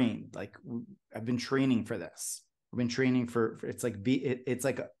been trained, like I've been training for this. I've been training for it's like it's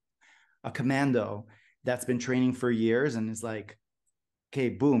like a commando that's been training for years and is like, okay,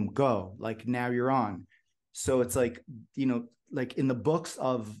 boom, go, like now you're on. So it's like, like in the books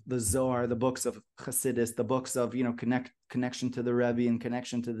of the Zohar, the books of Hasidus, the books of, connection to the Rebbe and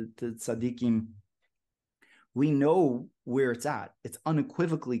connection to the Tzaddikim, we know where it's at. It's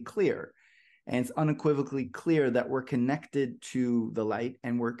unequivocally clear. And it's unequivocally clear that we're connected to the light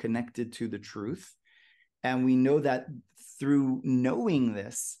and we're connected to the truth. And we know that through knowing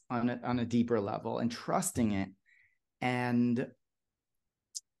this on a deeper level and trusting it and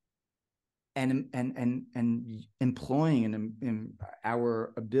employing and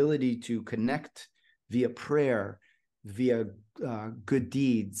our ability to connect via prayer, via good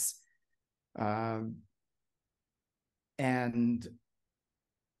deeds, and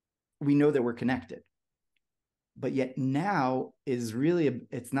we know that we're connected. But yet now is really,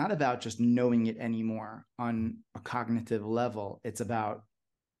 it's not about just knowing it anymore on a cognitive level. It's about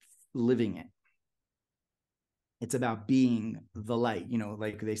living it. It's about being the light,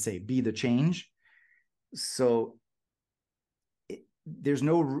 like they say, be the change. So there's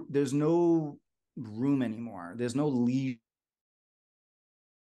no room anymore. There's no lead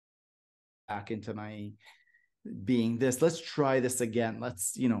back into my being this. Let's try this again.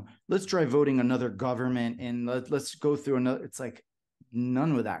 Let's try voting another government and let's go through another. It's like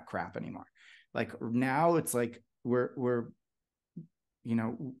none of that crap anymore. Like now it's like we're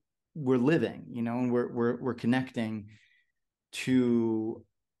living, and we're connecting to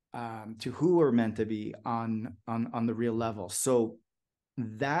who we're meant to be on the real level. So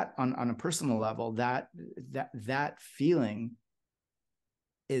that on a personal level, that feeling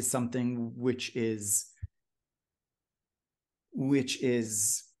is something which is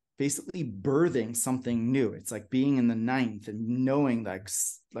basically birthing something new. It's like being in the ninth and knowing like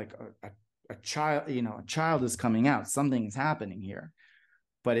a child, a child is coming out, something is happening here.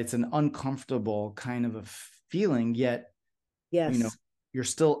 But it's an uncomfortable kind of a feeling, yet, yes, you're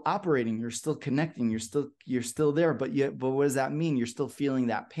still operating, you're still connecting, you're still there. But what does that mean? You're still feeling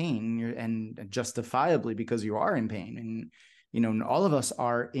that pain, and justifiably, because you are in pain. And, all of us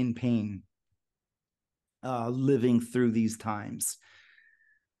are in pain, living through these times.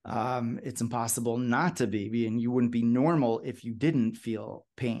 It's impossible not to be, and you wouldn't be normal if you didn't feel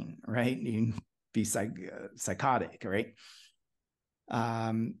pain, right? You'd be psychotic, right?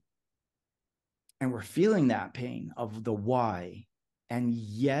 And we're feeling that pain of the why, and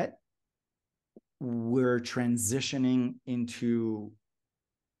yet we're transitioning into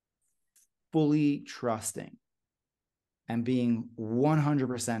fully trusting and being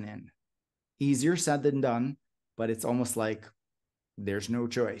 100% in. Easier said than done, but it's almost like there's no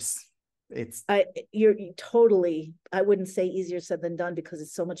choice. You're totally, I wouldn't say easier said than done, because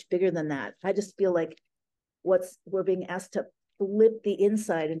it's so much bigger than that. I just feel like we're being asked to flip the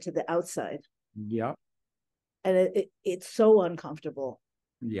inside into the outside. Yeah. And it's so uncomfortable.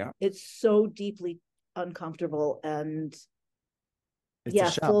 Yeah. It's so deeply uncomfortable. And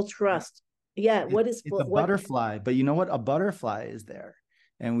full trust. Yeah. It's a butterfly, but you know what? A butterfly is there.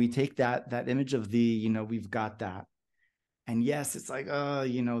 And we take that image of we've got that. And yes, it's like,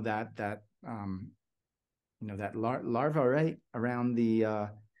 that larva, right? Around the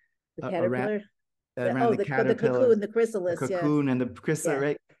caterpillar. around the caterpillar, cocoon, the chrysalis, the cocoon and the chrysalis, yeah.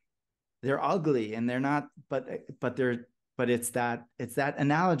 right? They're ugly and they're not, but it's that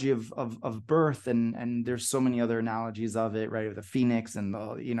analogy of birth, and there's so many other analogies of it, right? The phoenix and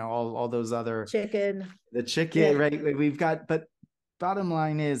all those other the chicken, yeah. Right? We've got, but bottom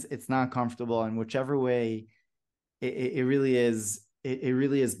line is it's not comfortable, and whichever way it really is, it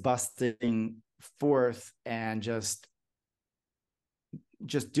really is busting forth and just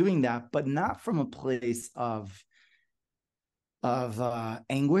doing that, but not from a place of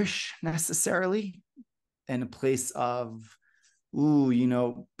anguish necessarily, and a place of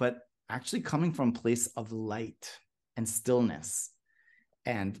but actually coming from a place of light and stillness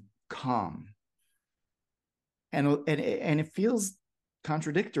and calm. And it feels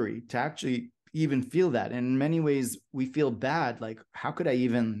contradictory to actually even feel that. And in many ways we feel bad, like, how could I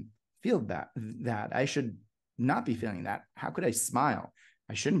even feel that I should not be feeling that? How could I smile?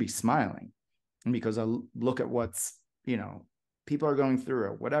 I shouldn't be smiling. And because I look at what's people are going through,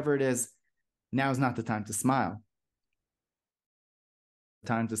 or whatever it is, now is not the time to smile.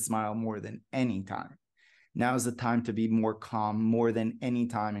 Time to smile more than any time. Now is the time to be more calm more than any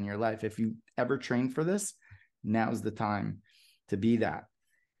time in your life. If you ever trained for this, now is the time to be that.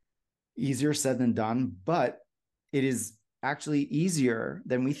 Easier said than done, but it is actually easier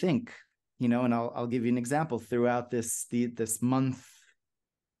than we think. And I'll give you an example. Throughout this month,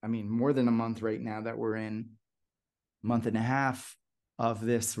 I mean, more than a month right now that we're in, month and a half of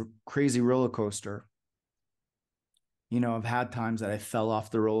this crazy roller coaster. I've had times that I fell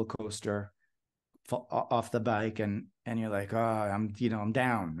off the roller coaster, off the bike, and you're like, oh, I'm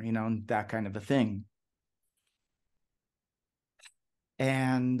down, that kind of a thing.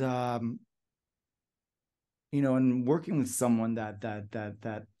 And and working with someone that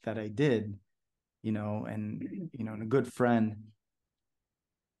I did, and a good friend,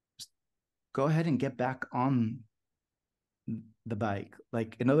 just go ahead and get back on the bike.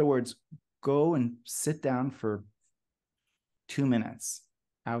 Like, in other words, go and sit down for 2 minutes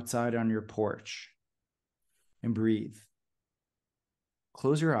outside on your porch and breathe.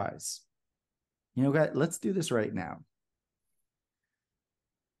 Close your eyes. Guys, let's do this right now.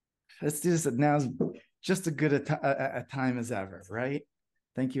 Let's do this. Now's just as good a time as ever, right?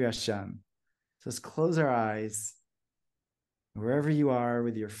 Thank you, Hashem. So let's close our eyes, wherever you are,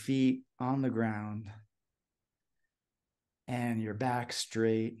 with your feet on the ground and your back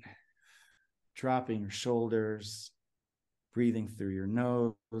straight, dropping your shoulders, breathing through your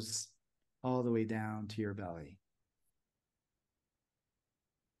nose all the way down to your belly.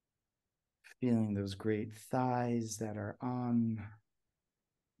 Feeling those great thighs that are on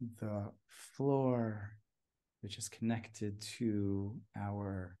the floor, which is connected to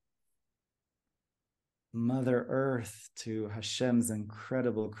our Mother Earth, to Hashem's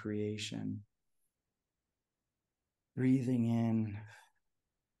incredible creation. Breathing in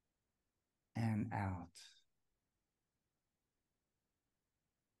and out.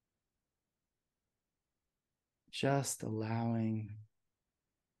 Just allowing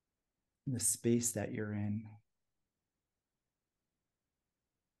the space that you're in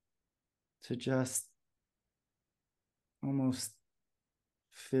to just almost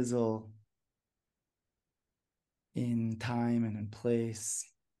fizzle in time and in place,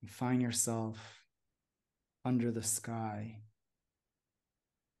 and find yourself under the sky,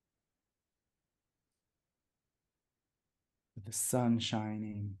 with the sun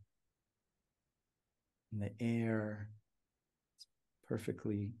shining and the air is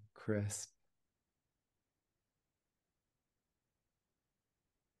perfectly crisp.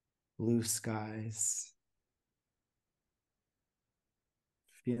 Blue skies.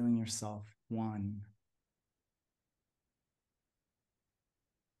 Feeling yourself one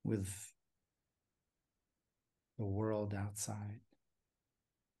with the world outside.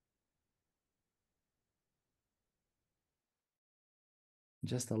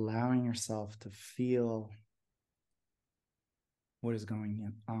 Just allowing yourself to feel what is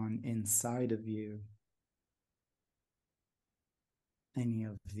going on inside of you. Any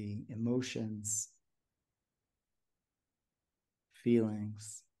of the emotions,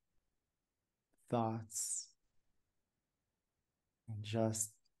 feelings, thoughts, and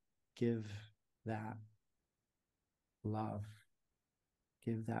just give that love.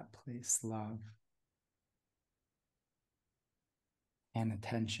 Give that place love and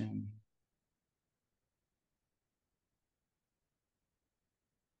attention.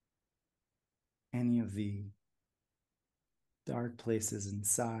 any of the dark places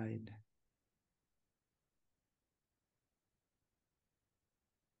inside.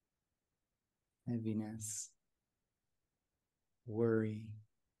 Heaviness, worry,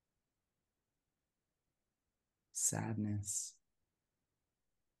 sadness,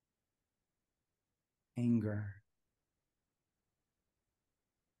 anger.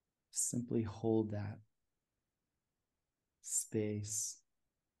 Simply hold that space,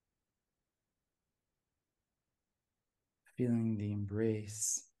 feeling the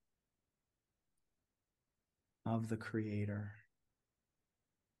embrace of the Creator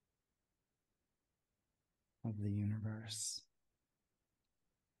of the universe.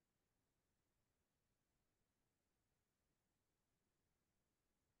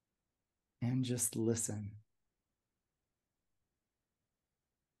 And just listen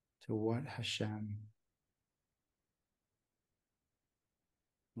to what Hashem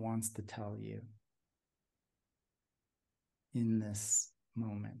wants to tell you in this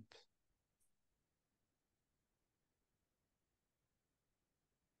moment.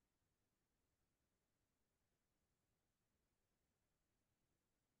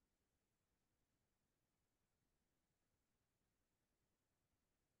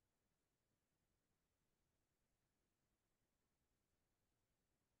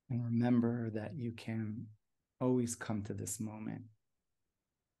 And remember that you can always come to this moment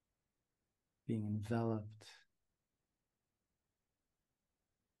being enveloped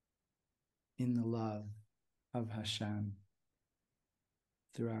in the love of Hashem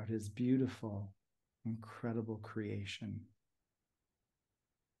throughout his beautiful, incredible creation.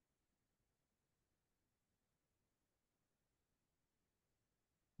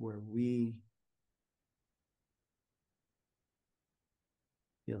 Where we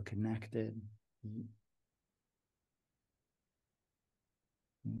feel connected,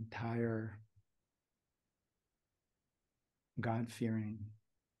 entire God-fearing,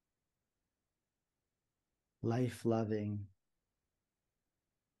 life-loving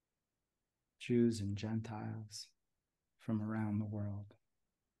Jews and Gentiles from around the world,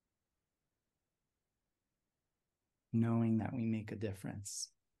 knowing that we make a difference.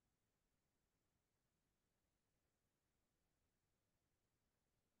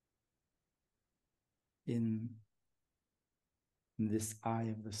 In this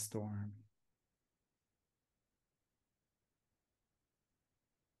eye of the storm,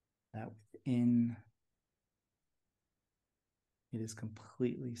 that within it is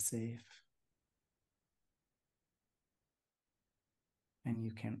completely safe, and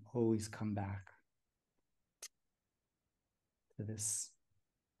you can always come back to this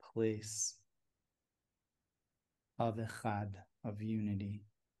place of echad, of unity,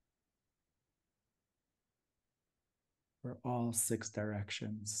 where all 6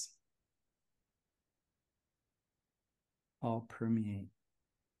 directions all permeate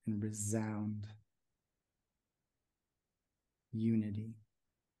and resound unity,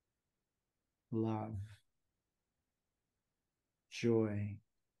 love, joy,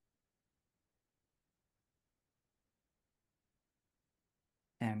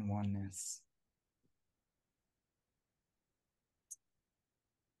 and oneness.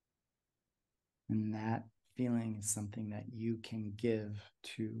 And that feeling is something that you can give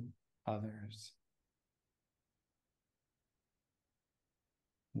to others,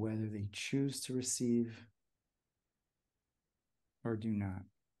 whether they choose to receive or do not.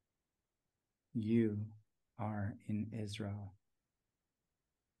 You are in Israel,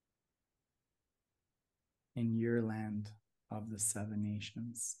 in your land of the 7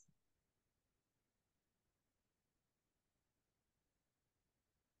 nations.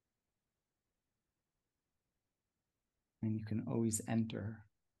 And you can always enter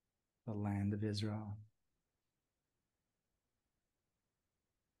the land of Israel.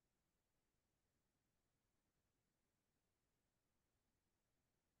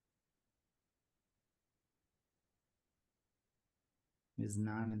 It is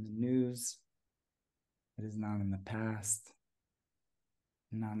not in the news. It is not in the past.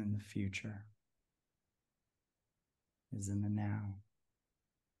 Not in the future. It is in the now.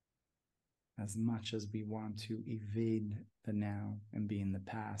 As much as we want to evade the now and be in the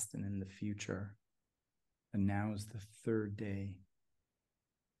past and in the future, the now is the 3rd day.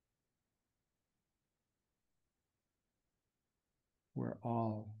 Where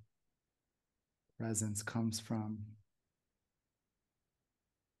all presence comes from,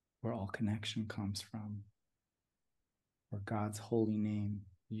 where all connection comes from, where God's holy name,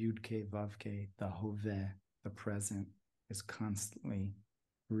 Yud-Ke Vav-Ke, the Hoveh, the present, is constantly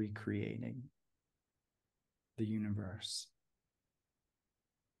recreating the universe.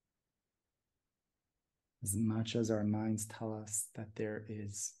 As much as our minds tell us that there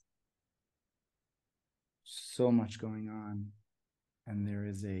is so much going on and there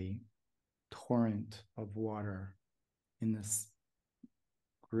is a torrent of water in this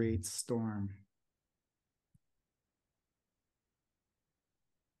great storm,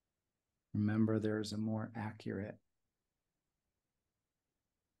 remember there's a more accurate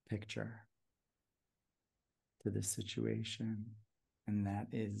picture to this situation, and that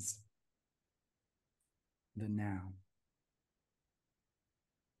is the now.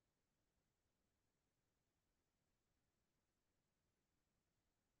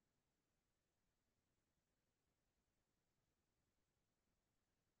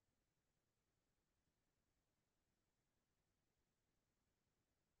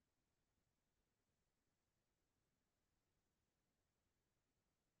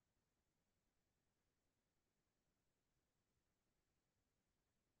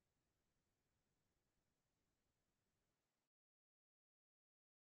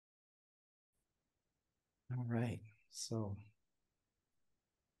 All right, so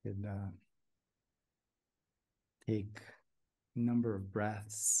you could take a number of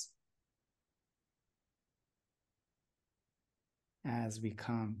breaths as we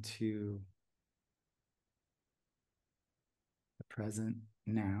come to the present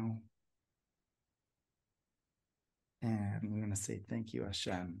now. And we're going to say thank you,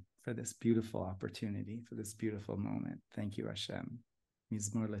 Hashem, for this beautiful opportunity, for this beautiful moment. Thank you, Hashem.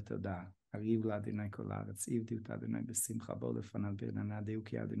 Mizmor letoda. Ariv l'Adonai kol haaretz, ivdu et Adonai b'simcha, bo lefanav b'rnana,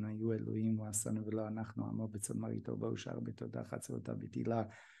 ki Adonai hu Elohim v'asanu v'lo anachnu amo b'tzod marito bo ushar b'toda chatzorota b'tila.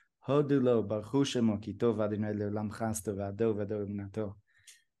 Hodu lo, baruch hu shemo, ki tov Adonai le'olam chasto v'ado v'ado emunato.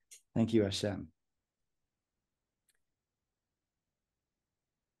 Thank you, Hashem.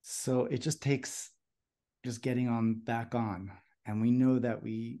 So it just takes just getting on back on, and we know that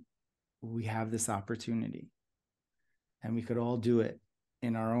we have this opportunity, and we could all do it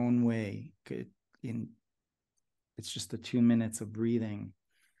in our own way. It's just the 2 minutes of breathing,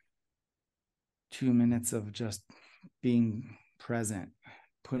 2 minutes of just being present,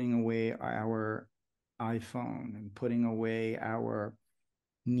 putting away our iPhone and putting away our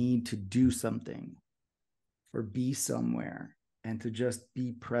need to do something or be somewhere, and to just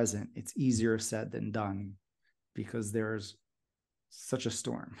be present. It's easier said than done, because there's such a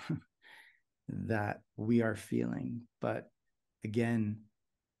storm that we are feeling. But again,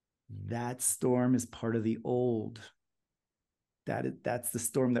 that storm is part of the old. That's the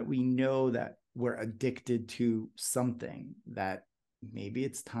storm that we know that we're addicted to something, that maybe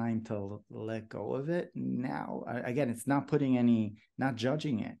it's time to let go of it now. Again, it's not not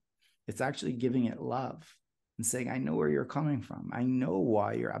judging it. It's actually giving it love and saying, I know where you're coming from. I know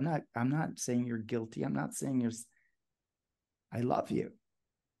why I'm not saying you're guilty. I'm not saying I love you.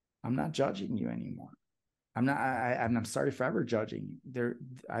 I'm not judging you anymore. I'm sorry for ever judging you.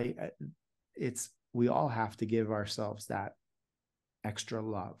 We all have to give ourselves that extra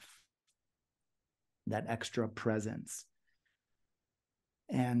love, that extra presence,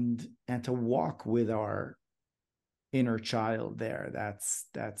 and to walk with our inner child there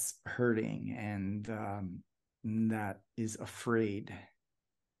that's hurting and that is afraid.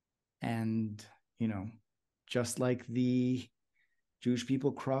 And just like the Jewish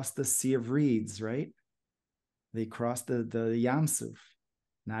people crossed the Sea of Reeds, right? They crossed the Yam Suf.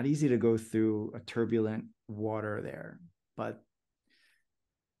 Not easy to go through a turbulent water there, but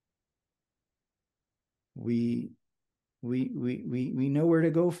we know where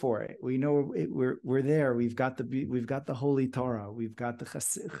to go for it. We know we're there. We've got the Holy Torah. We've got the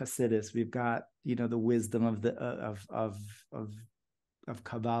Chassidus. We've got the wisdom of the of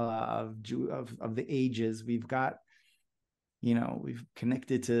Kabbalah, of the ages. We've got we've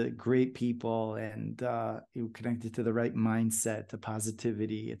connected to great people, and connected to the right mindset, to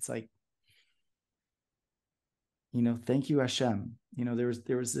positivity. It's like, thank you, Hashem.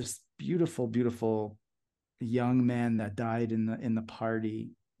 There was this beautiful young man that died in the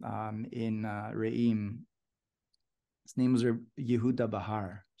party in Re'im. His name was Yehuda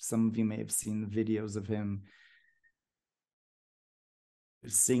Bahar. Some of you may have seen the videos of him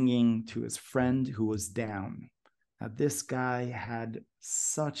singing to his friend who was down. Now, this guy had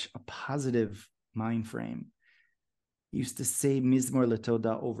such a positive mind frame. He used to say Mizmor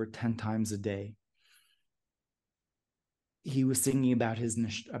Letoda over 10 times a day. He was singing about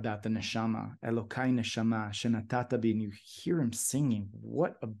the neshama, Elokai neshama, shenatata bi, and you hear him singing.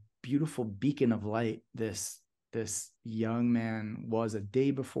 What a beautiful beacon of light this young man was a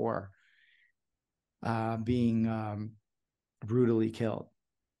day before being brutally killed.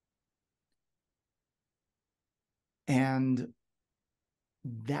 And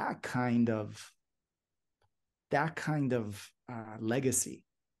that kind of that kind of legacy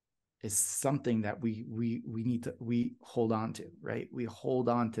is something that we need to, we hold on to, right? We hold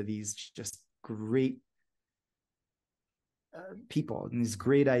on to these just great people and these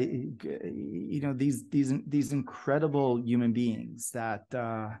great, these incredible human beings that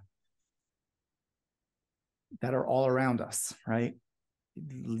are all around us, right?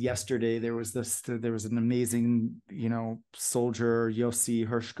 Yesterday there was an amazing, soldier, Yossi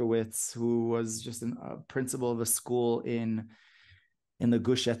Hershkowitz, who was just a principal of a school in the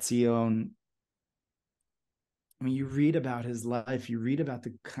Gush Etzion. I mean, you read about his life, you read about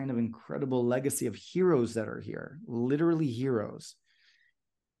the kind of incredible legacy of heroes that are here, literally heroes.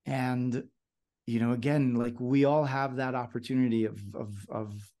 And, again, like we all have that opportunity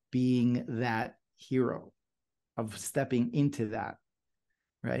of being that hero, of stepping into that,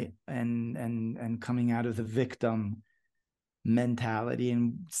 right? And coming out of the victim mentality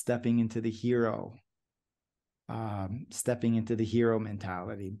and stepping into the hero,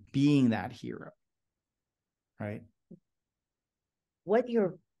 mentality, being that hero. Right. What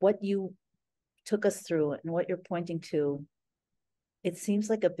you took us through and what you're pointing to, it seems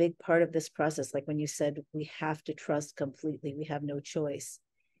like a big part of this process. Like when you said, we have to trust completely, we have no choice.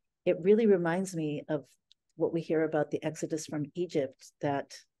 It really reminds me of what we hear about the Exodus from Egypt,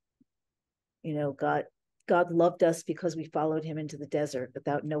 that, God loved us because we followed him into the desert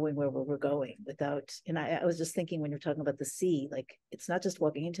without knowing where we were going, and I was just thinking when you're talking about the sea, like it's not just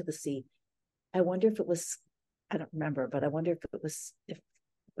walking into the sea. I wonder if it was, I don't remember, but I wonder if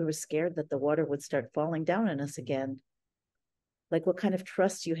we were scared that the water would start falling down on us again. Like what kind of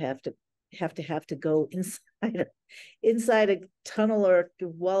trust you have to go inside a tunnel or a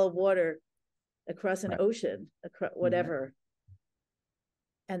wall of water across an ocean, whatever.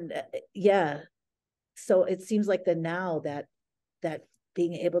 And so it seems like the now that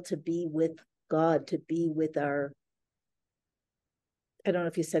being able to be with God, to be with our, I don't know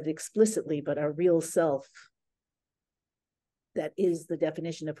if you said it explicitly, but our real self, that is the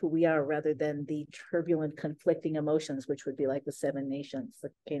definition of who we are, rather than the turbulent, conflicting emotions, which would be like the 7 nations, the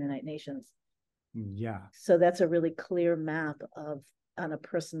Canaanite nations. Yeah. So that's a really clear map on a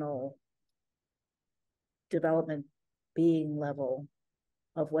personal development being level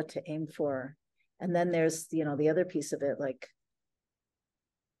of what to aim for. And then there's, the other piece of it, like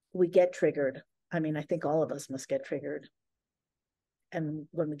we get triggered. I mean, I think all of us must get triggered. And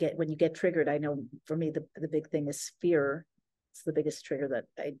when you get triggered, I know for me, the big thing is fear. It's the biggest trigger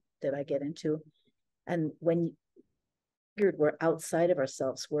that I get into. And when we're outside of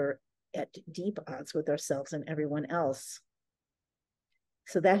ourselves, we're at deep odds with ourselves and everyone else.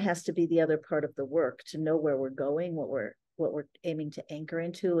 So that has to be the other part of the work, to know where we're going, what we're aiming to anchor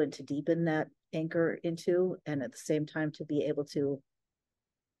into, and to deepen that anchor into, and at the same time to be able to,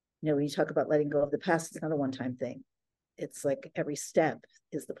 when you talk about letting go of the past, it's not a one-time thing. It's like every step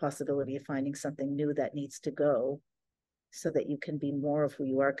is the possibility of finding something new that needs to go, so that you can be more of who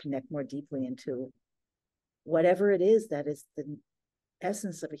you are, connect more deeply into whatever it is that is the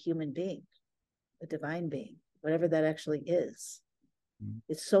essence of a human being, a divine being, whatever that actually is.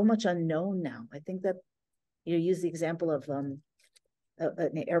 It's so much unknown now. I think that you use the example of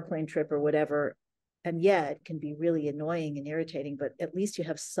an airplane trip or whatever, and it can be really annoying and irritating, but at least you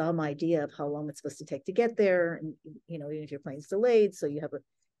have some idea of how long it's supposed to take to get there, and even if your plane's delayed, so you have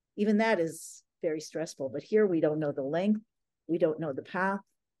even that is very stressful. But here we don't know the length, we don't know the path.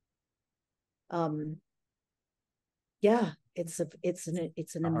 It's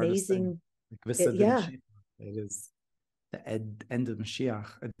an amazing it is the end of Mashiach,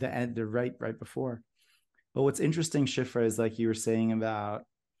 the right before. But what's interesting, Shifra, is like you were saying about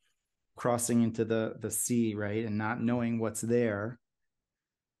crossing into the sea, right, and not knowing what's there.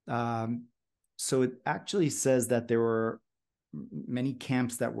 So it actually says that there were many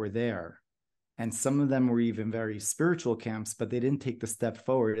camps that were there, and some of them were even very spiritual camps, but they didn't take the step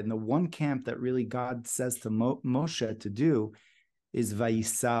forward. And the one camp that really God says to Moshe to do is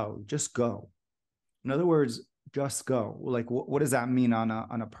Vayisau, just go. In other words, just go. Like, what does that mean on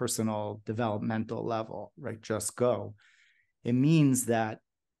a personal developmental level, right? Just go. It means that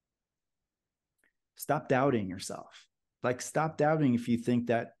stop doubting yourself. Like, stop doubting if you think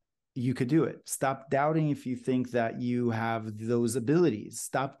that you could do it. Stop doubting if you think that you have those abilities.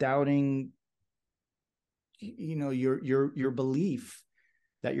 Stop doubting, your belief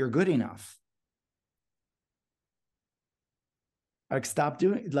that you're good enough. Like, stop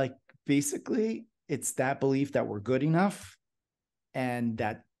doing, like, basically it's that belief that we're good enough, and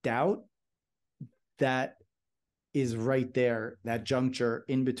that doubt that is right there, that juncture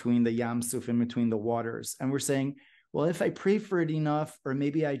in between the Yam Suf, in between the waters. And we're saying well, if I pray for it enough, or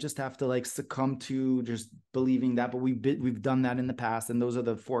maybe I just have to like succumb to just believing that, but we've done that in the past, and those are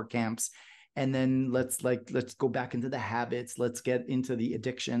the 4 camps. And then let's go back into the habits, let's get into the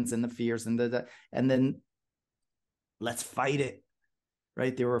addictions and the fears and and then let's fight it.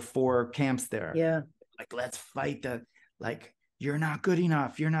 Right? There were 4 camps there. Yeah. Like, let's fight that. Like, you're not good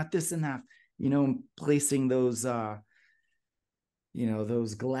enough, you're not this enough, placing those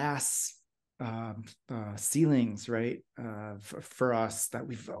those glass ceilings, right, for us, that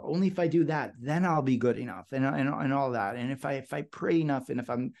we've only, if I do that, then I'll be good enough, and all that. And if I pray enough,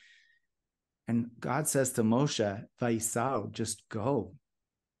 and God says to Moshe, Vaisau, just go,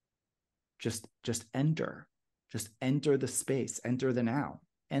 just enter the space, enter the now,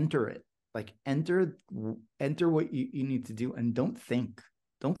 enter it, like enter what you need to do, and don't think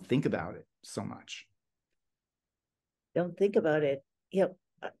about it so much. Don't think about it. Yeah,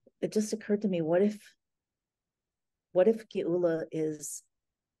 it just occurred to me, what if Geula is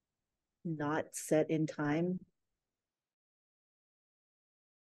not set in time?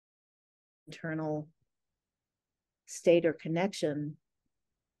 Internal state or connection.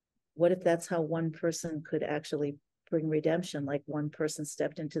 What if that's how one person could actually bring redemption? Like, one person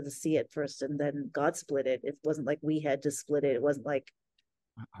stepped into the sea at first, and then God split it. It wasn't like we had to split it. It wasn't like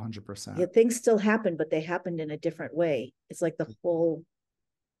 100%. Yeah, things still happened, but they happened in a different way. It's like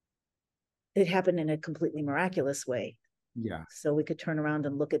it happened in a completely miraculous way. Yeah. So we could turn around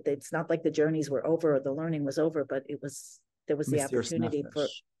and look at it. It's not like the journeys were over or the learning was over, but there was the opportunity for.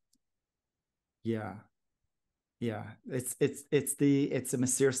 Yeah. It's a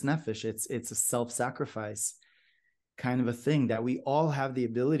Mesiras Nefesh. It's a self-sacrifice kind of a thing that we all have the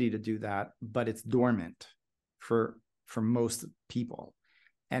ability to do that, but it's dormant for most people.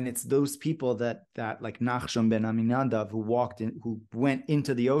 And it's those people that like Nachshon ben Aminadav, who went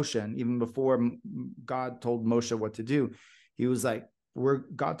into the ocean even before God told Moshe what to do. He was like,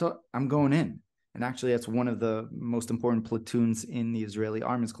 I'm going in. And actually, that's one of the most important platoons in the Israeli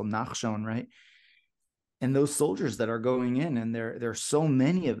army. It's called Nachshon, right? And those soldiers that are going in, and there are so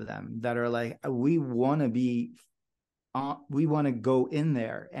many of them that are like, we want to go in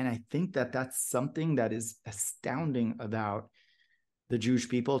there. And I think that that's something that is astounding about the Jewish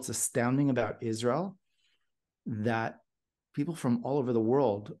people. It's astounding about Israel, that people from all over the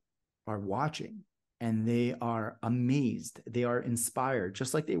world are watching, and they are amazed. They are inspired,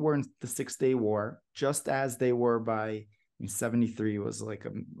 just like they were in the 6-Day War, just as they were by 73 was like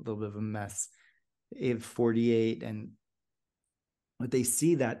a little bit of a mess. 48, and they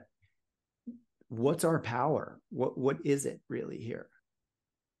see that, what's our power? What is it really here?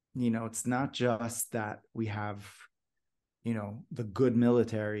 It's not just that we have, the good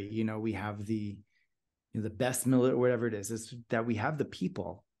military, we have the best military, whatever it is. It's that we have the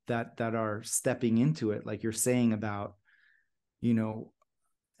people that are stepping into it, like you're saying about,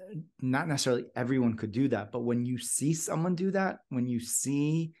 not necessarily everyone could do that, but when you see someone do that, when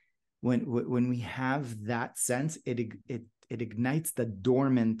we have that sense, it ignites the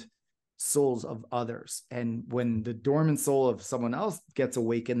dormant souls of others. And when the dormant soul of someone else gets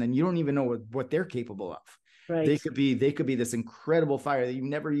awakened, then you don't even know what they're capable of. Right. They could be this incredible fire that you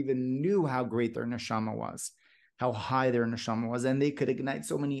never even knew how great their neshama was, how high their neshama was, and they could ignite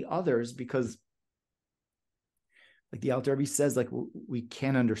so many others, because, like the Alter Rebbe says, like, we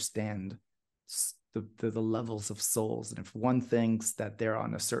can't understand the levels of souls. And if one thinks that they're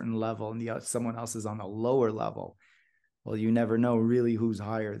on a certain level and someone else is on a lower level, well, you never know really who's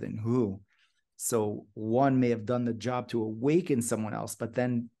higher than who. So one may have done the job to awaken someone else, but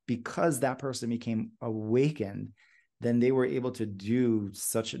then because that person became awakened, then they were able to do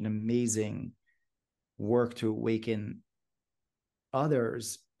such an amazing work to awaken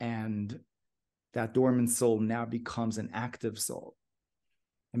others. And that dormant soul now becomes an active soul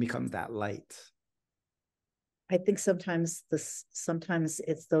and becomes that light. I think sometimes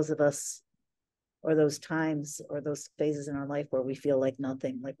it's those of us, or those times, or those phases in our life where we feel like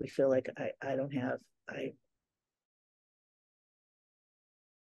nothing, like we feel like I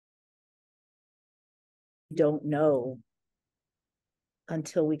don't know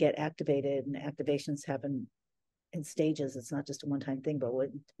until we get activated, and activations happen in stages. It's not just a one-time thing, but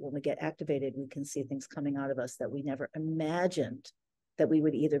when we get activated, we can see things coming out of us that we never imagined that we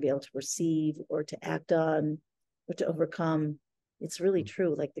would either be able to perceive or to act on or to overcome. It's really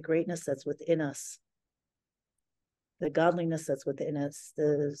true. Like the greatness that's within us, the godliness that's within us,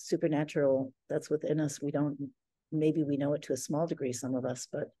 the supernatural that's within us. Maybe we know it to a small degree, some of us,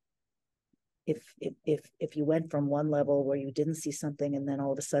 but if you went from one level where you didn't see something, and then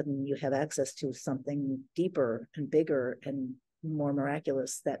all of a sudden you have access to something deeper and bigger and more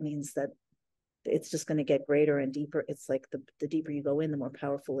miraculous, that means that it's just going to get greater and deeper. It's like the deeper you go in, the more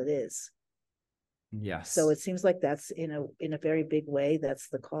powerful it is. Yes. So it seems like that's in a very big way, that's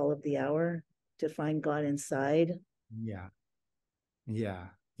the call of the hour, to find God inside. Yeah. Yeah.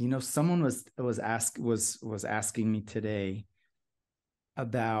 You know, someone was asking me today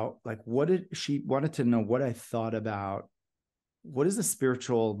about, like, she wanted to know what I thought about what is the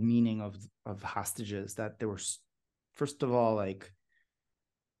spiritual meaning of hostages, that there were, first of all, like,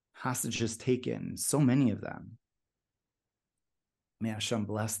 hostages taken, so many of them. May Hashem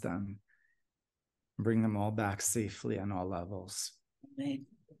bless them, bring them all back safely on all levels. Right.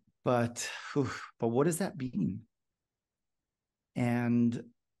 But what does that mean? And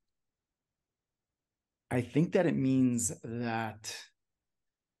I think that it means that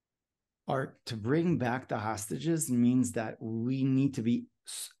to bring back the hostages means that we need to be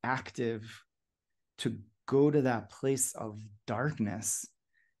active to go to that place of darkness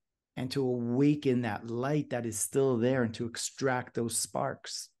and to awaken that light that is still there and to extract those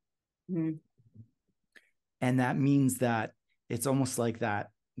sparks. Mm-hmm. And that means that it's almost like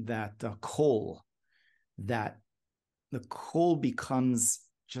that coal, that the coal becomes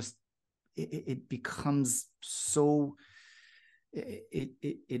just, it becomes so,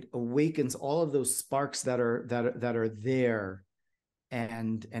 it awakens all of those sparks that are there,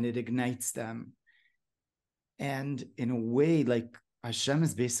 and it ignites them. And in a way, like, Hashem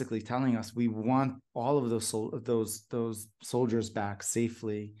is basically telling us, we want all of those soldiers back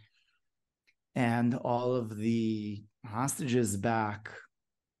safely, and all of the hostages back.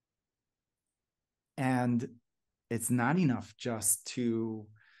 And it's not enough just to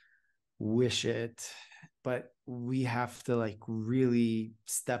wish it, but we have to, like, really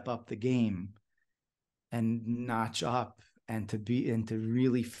step up the game and notch up, and to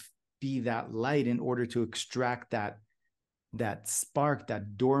really be that light in order to extract that spark,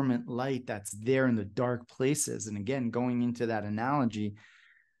 that dormant light that's there in the dark places. And again, going into that analogy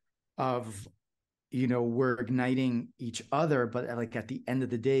of, you know, we're igniting each other, but, like, at the end of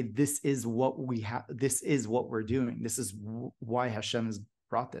the day, this is what we have. This is what we're doing. This is why Hashem has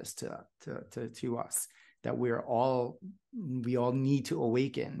brought this to us, that we all need to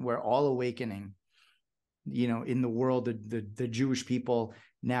awaken. We're all awakening, you know, in the world. The Jewish people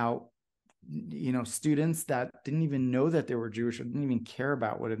now, you know, students that didn't even know that they were Jewish or didn't even care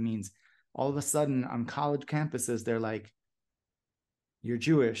about what it means, all of a sudden on college campuses, they're like, you're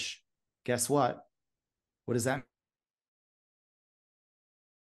Jewish. Guess what? What does that mean?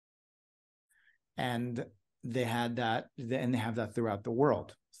 And they had that, and they have that throughout the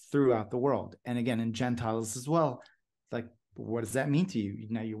world. And again, in Gentiles as well. Like, what does that mean to you?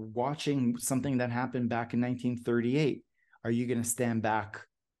 Now you're watching something that happened back in 1938. Are you going to stand back,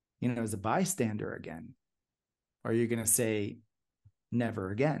 you know, as a bystander again? Or are you going to say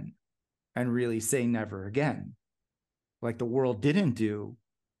never again, and really say never again, like the world didn't do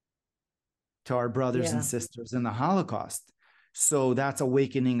to our brothers and sisters in the Holocaust? So that's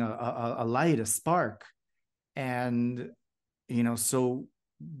awakening a light, a spark. And, you know, so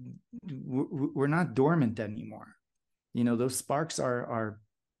we're not dormant anymore. You know, those sparks are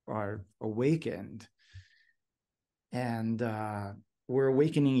awakened, and we're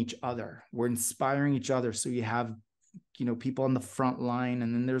awakening each other. We're inspiring each other. So you have, you know, people on the front line,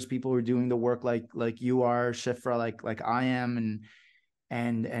 and then there's people who are doing the work like you are, Shifra, like I am,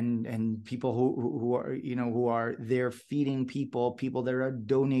 and people who are, you know, who are there feeding people that are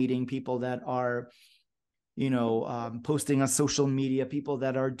donating, people that are, you know, posting on social media, people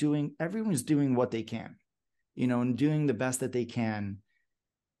that are everyone's doing what they can, you know, and doing the best that they can,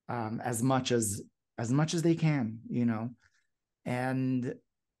 as much as they can, you know, and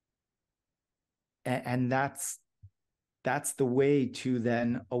that's the way to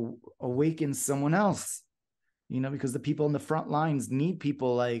then awaken someone else, you know, because the people in the front lines need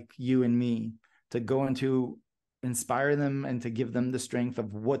people like you and me to go and to inspire them and to give them the strength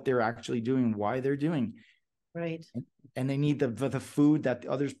of what they're actually doing, why they're doing. Right. And they need the food that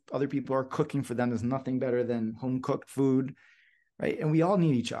other people are cooking for them. There's nothing better than home cooked food, right? And we all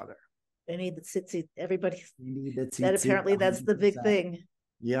need each other. They need the tzitzit. Everybody. That apparently 100%. That's the big thing.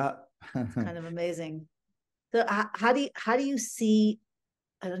 Yeah. It's kind of amazing. So how do you see?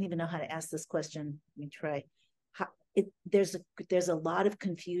 I don't even know how to ask this question. Let me try. There's a lot of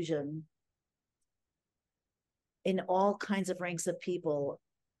confusion in all kinds of ranks of people,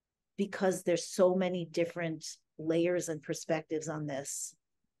 because there's so many different layers and perspectives on this.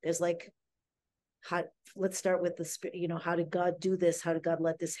 There's like, let's start with you know, how did God do this? How did God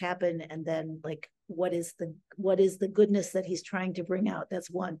let this happen? And then, like, what is the goodness that he's trying to bring out?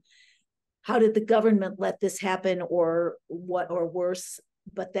 That's one. How did the government let this happen, or what, or worse?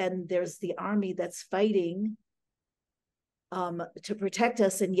 but then there's the army that's fighting to protect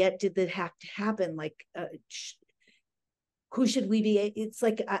us, and yet did that have to happen? Like, who should we be? It's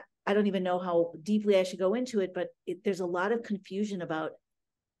like, I don't even know how deeply I should go into it, but there's a lot of confusion about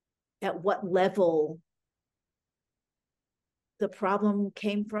at what level the problem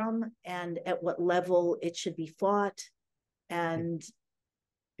came from and at what level it should be fought. And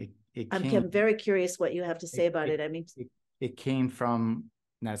I'm very curious what you have to say about it. I mean, it came from,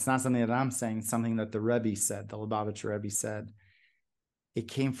 now it's not something that I'm saying, it's something that the Rebbe said, the Lubavitcher Rebbe said. It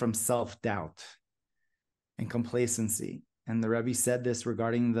came from self-doubt and complacency. And the Rebbe said this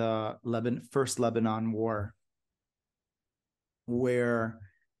regarding the first Lebanon war, where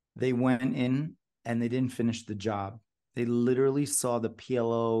they went in and they didn't finish the job. They literally saw the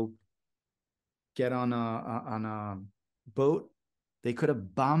PLO get on a boat. They could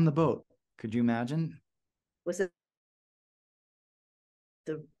have bombed the boat. Could you imagine? Was it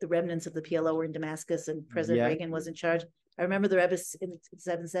the remnants of the PLO were in Damascus and President Reagan was in charge? I remember the Rebbe in the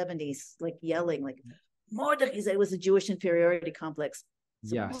 770s, like yelling, like, Mordechai, it was a Jewish inferiority complex.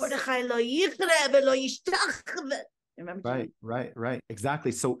 So yes. Mordechai lo yichre lo yishtach. Remember? Right.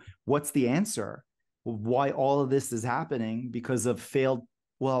 Exactly. So what's the answer? Why all of this is happening? Because of failed.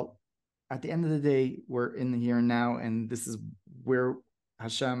 Well, at the end of the day, we're in the here and now, and this is where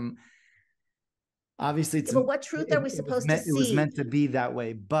Hashem. Obviously, but what truth are we supposed to see? It was meant to be that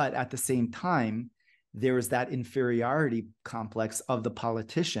way, but at the same time, there is that inferiority complex of the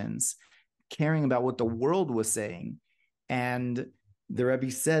politicians caring about what the world was saying. And the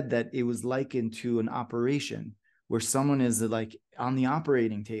Rebbe said that it was likened to an operation where someone is like on the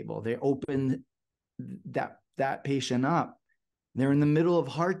operating table. They open that patient up. They're in the middle of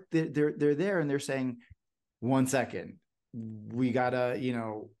heart. They're there and they're saying, 1 second, we gotta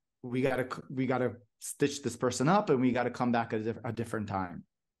stitch this person up and we got to come back at a different time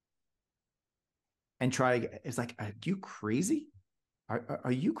and try. It's like, are you crazy?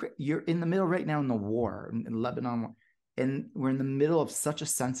 Are you? You're in the middle right now in the war in Lebanon, and we're in the middle of such a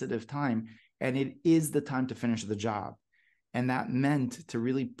sensitive time, and it is the time to finish the job, and that meant to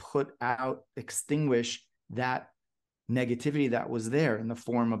really extinguish that negativity that was there in the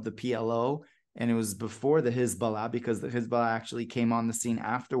form of the PLO, and it was before the Hezbollah, because the Hezbollah actually came on the scene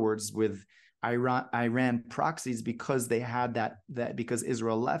afterwards with Iran proxies, because they had that because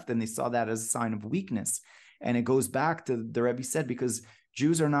Israel left and they saw that as a sign of weakness. And it goes back to the Rebbe said, because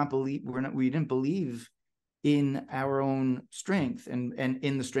Jews we didn't believe in our own strength and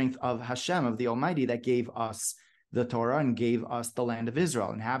in the strength of Hashem, of the Almighty, that gave us the Torah and gave us the land of Israel,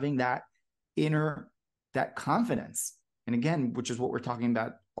 and having that that confidence. And again, which is what we're talking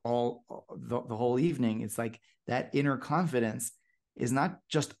about the whole evening. It's like that inner confidence is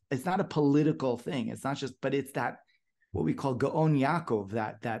it's not a political thing. It's not just, but it's that what we call Gaon Yaakov,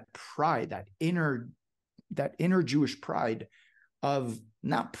 that pride, that inner Jewish pride, of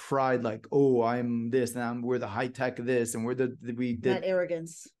not pride like, oh, I'm this and we're the high tech this and we're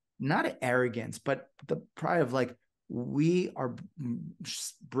not arrogance, but the pride of like, we are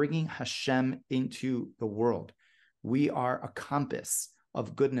bringing Hashem into the world. We are a compass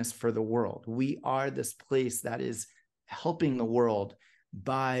of goodness for the world. We are this place that is helping the world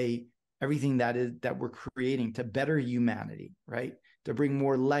by everything that we're creating to better humanity, right? To bring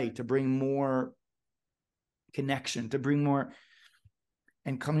more light, to bring more connection, to bring more,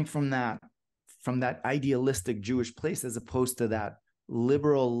 and coming from that idealistic Jewish place, as opposed to that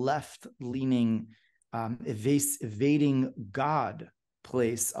liberal left-leaning evading God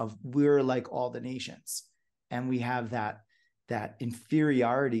place of we're like all the nations, and we have that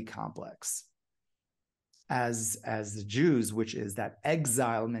inferiority complex as the Jews, which is that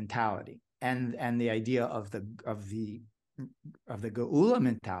exile mentality, and the idea of the Geula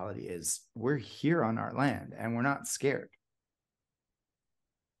mentality is we're here on our land and we're not scared.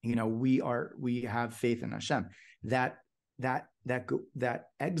 We have faith in Hashem. That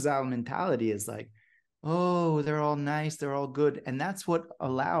exile mentality is like, oh, they're all nice, they're all good. And that's what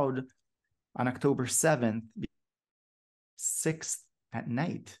allowed on October 7th, 6th at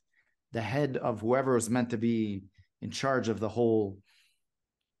night, the head of whoever was meant to be in charge of the whole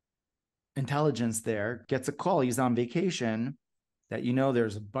intelligence there gets a call. He's on vacation, that,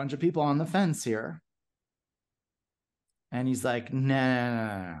 there's a bunch of people on the fence here. And he's like,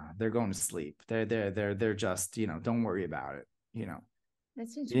 no, they're going to sleep. They're just, don't worry about it. That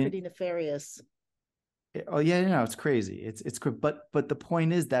seems pretty nefarious. Oh yeah, it's crazy. It's but the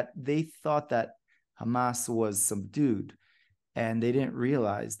point is that they thought that Hamas was subdued, and they didn't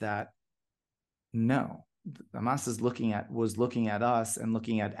realize that no, Hamas was looking at us and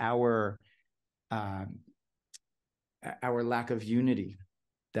looking at our lack of unity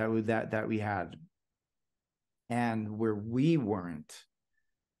that we had, and where we weren't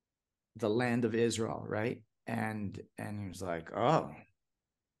the land of Israel, right? And he was like, oh,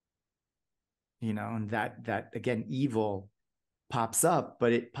 and that again, evil pops up,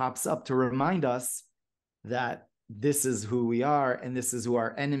 but it pops up to remind us that this is who we are, and this is who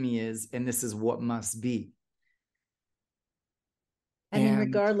our enemy is, and this is what must be. I mean,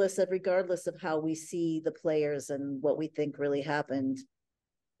 regardless of how we see the players and what we think really happened,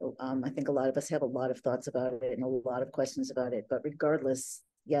 I think a lot of us have a lot of thoughts about it and a lot of questions about it. But regardless,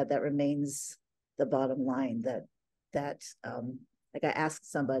 yeah, that remains the bottom line. Like I asked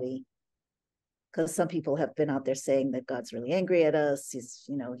somebody, because some people have been out there saying that God's really angry at us. He's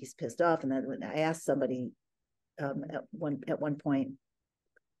pissed off. And then I asked somebody at one point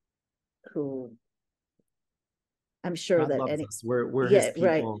who I'm sure God that loves us. We're his people.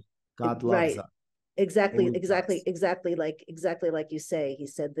 Right. God loves us. Exactly like you say. He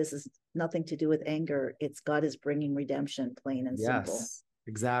said this is nothing to do with anger. It's God is bringing redemption, plain and simple.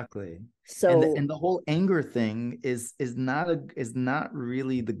 Exactly. So and the whole anger thing is not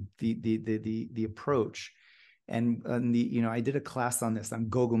really the approach. And I did a class on this on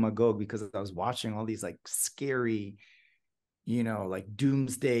Gog and Magog because I was watching all these like scary, like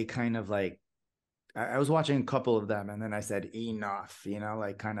doomsday kind of like. I was watching a couple of them, and then I said enough,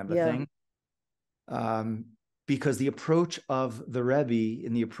 like kind of a thing. Because the approach of the Rebbe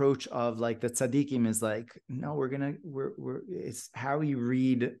and the approach of like the tzaddikim is like, no, it's how you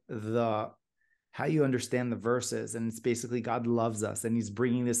read how you understand the verses, and it's basically God loves us, and He's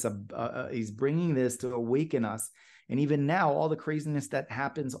bringing this to awaken us. And even now, all the craziness that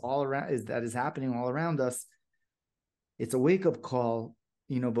happens all around is happening all around us. It's a wake up call,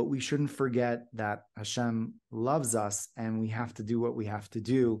 but we shouldn't forget that Hashem loves us, and we have to do what we have to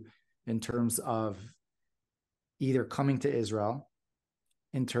do in terms of either coming to Israel,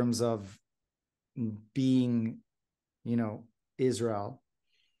 in terms of being, Israel.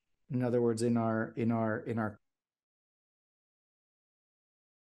 In other words, in our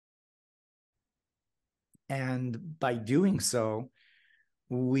and by doing so,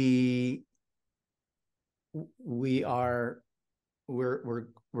 we're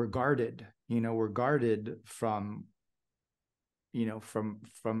guarded. We're guarded from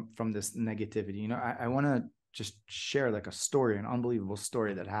from this negativity. I want to just share like a story, an unbelievable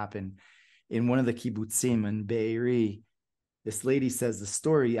story that happened in one of the kibbutzim in Be'eri. This lady says the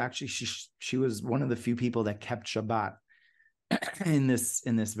story. Actually, she was one of the few people that kept Shabbat in this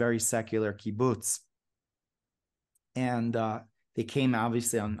very secular kibbutz, and they came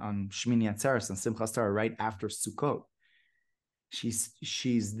obviously on Shmini Atzeres and Simchas Torah right after Sukkot.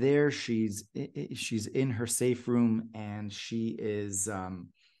 She's there. She's in her safe room, and she is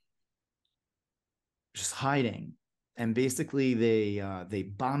just hiding. And basically, they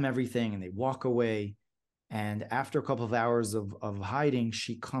bomb everything and they walk away. And after a couple of hours of hiding,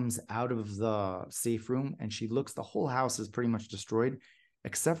 she comes out of the safe room and she looks. The whole house is pretty much destroyed,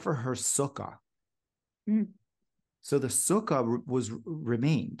 except for her sukkah. Mm. So the sukkah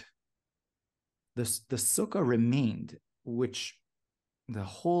remained. The sukkah remained, which the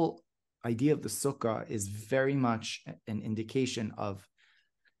whole idea of the sukkah is very much an indication of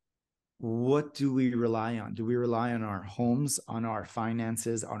what do we rely on? Do we rely on our homes, on our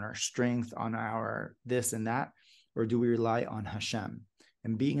finances, on our strength, on our this and that? Or do we rely on Hashem?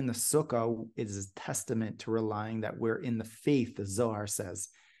 And being in the sukkah is a testament to relying that we're in the faith, the Zohar says,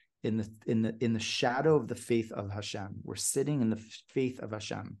 in the shadow of the faith of Hashem. We're sitting in the faith of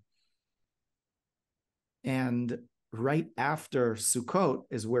Hashem. And right after Sukkot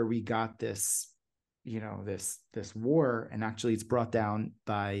is where we got this, this war, and actually it's brought down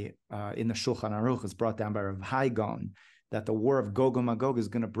by in the Shulchan Aruch, it's brought down by Rav Hai Gaon, that the war of Gog and Magog is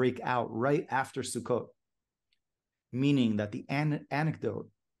going to break out right after Sukkot, meaning that the antidote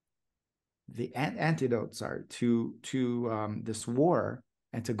to this war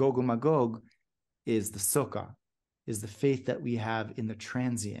and to Gog and Magog is the Sukkah, is the faith that we have in the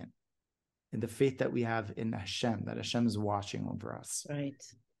transient, in the faith that we have in Hashem, that Hashem is watching over us. Right.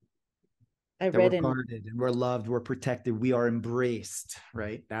 We're guarded and we're loved, we're protected, we are embraced,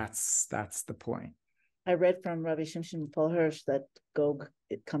 right? That's the point. I read from Rabbi Shimshon Paul Hirsch that Gog,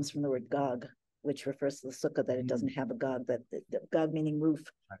 it comes from the word Gog, which refers to the sukkah, that it doesn't have a Gog, that Gog meaning roof,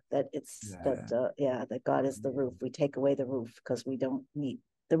 that it's that God is the roof. We take away the roof because we don't need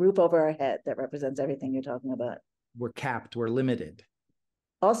the roof over our head that represents everything you're talking about. We're capped, we're limited.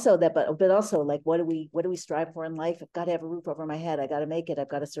 Also but also, like, what do we strive for in life? I've got to have a roof over my head. I got to make it. I've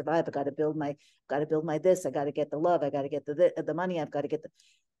got to survive. I got to build my this. I got to get the love. I got to get the money. I've got to get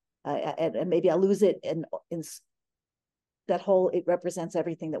and maybe I'll lose it in it represents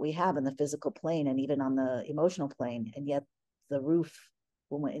everything that we have in the physical plane and even on the emotional plane. And yet the roof,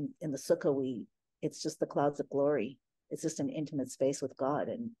 when we're in the sukkah, it's just the clouds of glory. It's just an intimate space with God.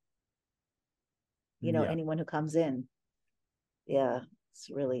 And, anyone who comes in, it's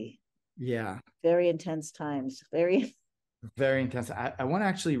really very intense times. Very intense. I want to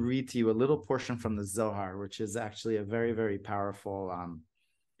actually read to you a little portion from the Zohar, which is actually a very, very powerful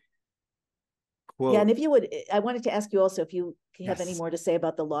quote. Yeah, and if you would, I wanted to ask you also if you have any more to say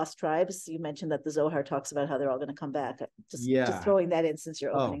about the lost tribes. You mentioned that the Zohar talks about how they're all going to come back. Just throwing that in since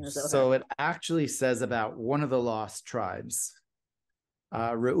you're opening the Zohar. So it actually says about one of the lost tribes,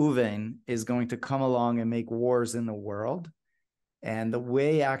 Reuven, is going to come along and make wars in the world. And the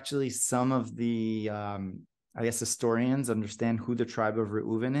way actually some of the, I guess, historians understand who the tribe of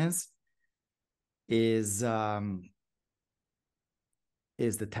Reuven is the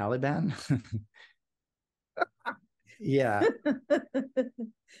Taliban. Yeah.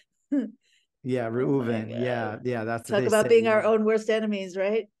 Yeah, Reuven. Oh that's talk about being our own worst enemies,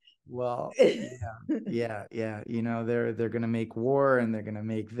 right? Well, yeah. They're gonna make war, and they're gonna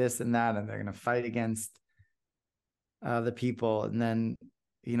make this and that, and they're gonna fight against the people. And then,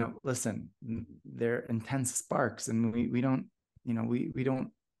 listen, they're intense sparks, and we don't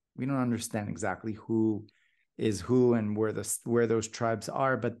understand exactly who is who and where those tribes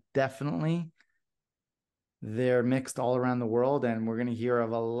are, but definitely they're mixed all around the world. And we're going to hear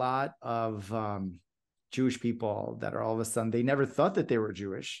of a lot of Jewish people that are all of a sudden, they never thought that they were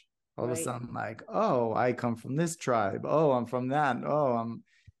Jewish. All of a sudden, like, oh, I come from this tribe. Oh, I'm from that. Oh,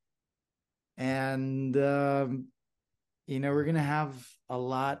 and we're going to have a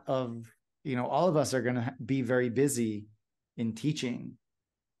lot of, all of us are going to be very busy in teaching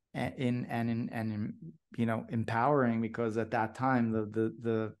and in empowering, because at that time,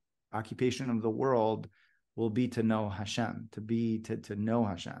 the occupation of the world will be to know Hashem, to know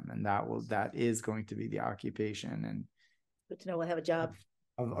Hashem. And that is going to be the occupation. And good to know we'll have a job.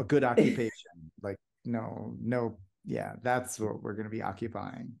 Of a good occupation. Like, that's what we're going to be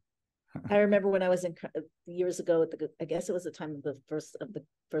occupying. I remember when I was in years ago, I guess it was the time of the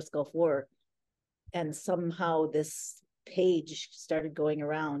first Gulf War, and somehow this page started going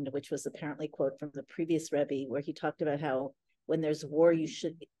around, which was apparently a quote from the previous Rebbe, where he talked about how when there's war, you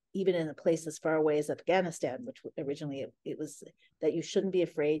should, even in a place as far away as Afghanistan, which originally it was, that you shouldn't be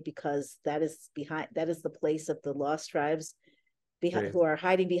afraid, because that is the place of the lost tribes who are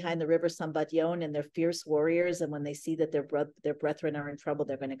hiding behind the river Sambat-Yon, and they're fierce warriors. And when they see that their brethren are in trouble,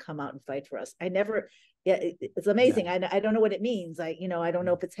 they're going to come out and fight for us. It's amazing. Yeah. I don't know what it means. I don't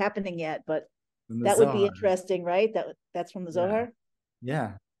know if it's happening yet, but that would be interesting, right? That's from the Zohar.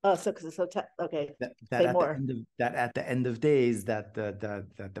 Yeah. Oh, so because it's so okay. That at the end of days, that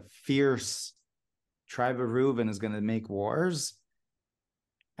the fierce tribe of Reuben is going to make wars.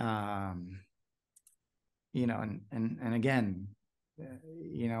 And again,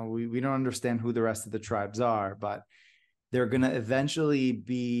 we don't understand who the rest of the tribes are, but they're going to eventually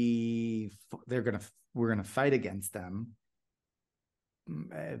we're going to fight against them.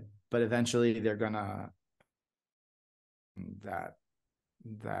 But eventually they're going to, that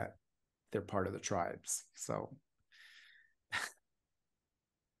they're part of the tribes. So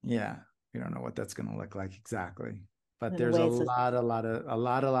yeah, we don't know what that's going to look like exactly, but there's a lot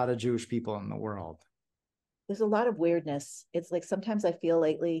of Jewish people in the world. There's a lot of weirdness. It's like sometimes I feel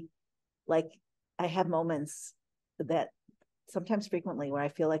lately like I have moments that sometimes frequently where I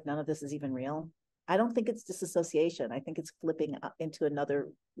feel like none of this is even real. I don't think it's disassociation. I think it's flipping up into another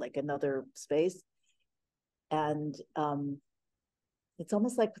space. And it's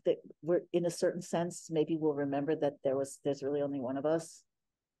almost like that we're, in a certain sense, maybe we'll remember that there's really only one of us.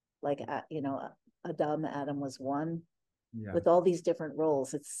 Like, Adam was one. Yeah. With all these different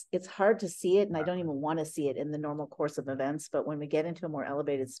roles. It's hard to see it, and I don't even want to see it in the normal course of events. But when we get into a more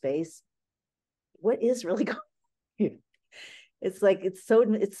elevated space, what is really going on? It's like it's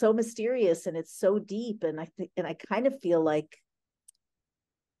so mysterious, and it's so deep, and I kind of feel like,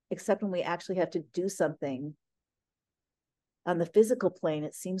 except when we actually have to do something on the physical plane,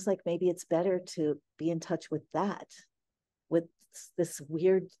 it seems like maybe it's better to be in touch with that, with this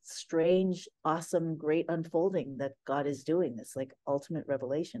weird, strange, awesome, great unfolding that God is doing, this like ultimate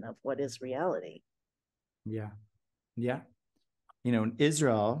revelation of what is reality. Yeah.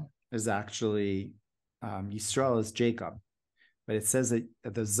 Israel is actually, Yisrael is Jacob, but it says that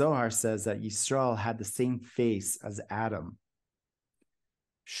the Zohar says that Yisrael had the same face as Adam.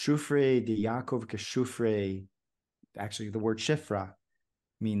 Shufre de Yaakov ke Shufre, actually the word Shifra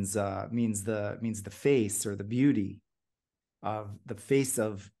means the face or the beauty of the face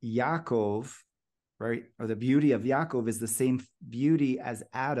of Yaakov, right? Or the beauty of Yaakov is the same beauty as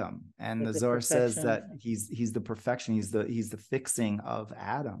Adam. And the Zohar says that he's the perfection. He's the fixing of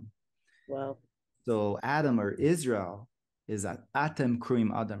Adam. Wow. So Adam, or Israel, is that Atem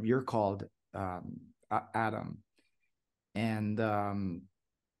Kruim Adam. You're called Adam. And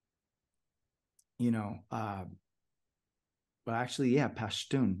but actually, yeah,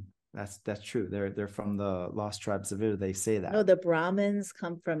 Pashtun. That's true. They're from the lost tribes of Israel. They say that. No, the Brahmins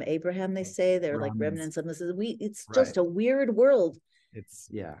come from Abraham. They say they're Brahmins. like remnants of this. It's just a weird world. It's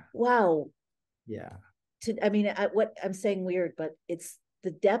yeah. Wow. Yeah. What I'm saying weird, but it's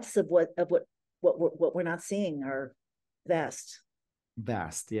the depths of what we're not seeing are vast.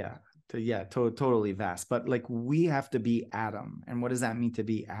 Vast, yeah. Totally vast. But like, we have to be Adam. And what does that mean to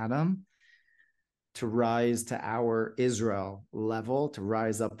be Adam? To rise to our Israel level, to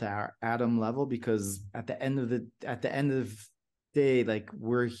rise up to our Adam level, because at the end of the day, like,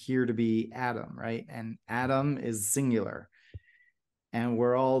 we're here to be Adam, right? And Adam is singular, and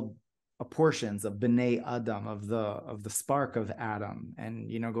we're all portions of B'nai Adam, of the spark of Adam. And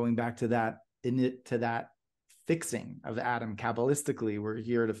going back to that fixing of Adam, Kabbalistically, we're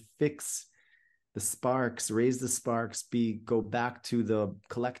here to fix the sparks, raise the sparks, go back to the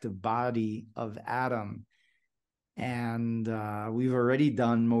collective body of Adam. And we've already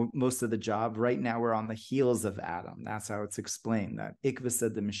done most of the job. Right now, we're on the heels of Adam. That's how it's explained, that Ikva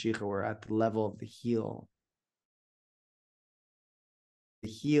said the Mashiach, we're at the level of the heel. The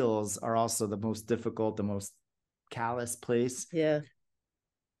heels are also the most difficult, the most callous place. Yeah.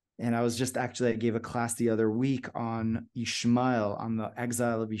 And I gave a class the other week on Ishmael, on the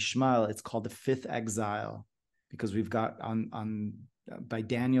exile of Ishmael. It's called the fifth exile, because we've got by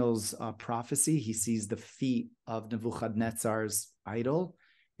Daniel's prophecy, he sees the feet of Nebuchadnezzar's idol,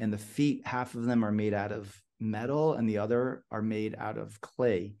 and the feet, half of them are made out of metal and the other are made out of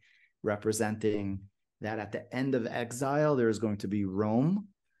clay, representing that at the end of exile, there is going to be Rome.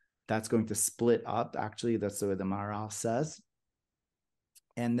 That's going to split up. Actually, that's the way the Maharal says.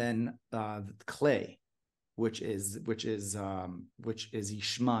 And then clay, which is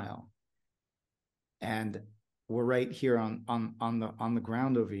Ishmael, and we're right here on the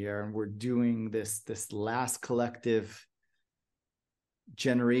ground over here, and we're doing this last collective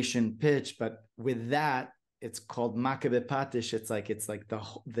generation pitch. But with that, it's called Makabe Patish. It's like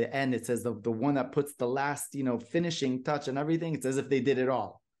the end. It says the one that puts the last finishing touch and everything. It's as if they did it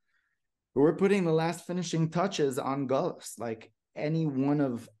all. But we're putting the last finishing touches on Galus, like. Any one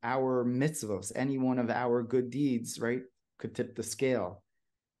of our mitzvos, any one of our good deeds, right, could tip the scale,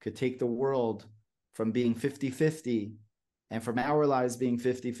 could take the world from being 50-50 and from our lives being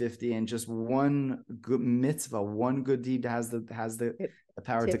 50-50, and just one good mitzvah, one good deed has the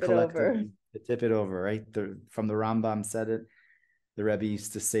power to collectively tip it over, right? From the Rambam said it. The Rebbe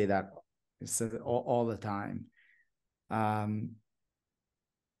used to say that all the time.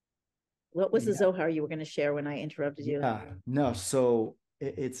 What was the Zohar you were going to share when I interrupted you? Yeah, no. So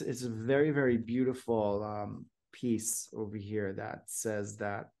it's a very, very beautiful piece over here that says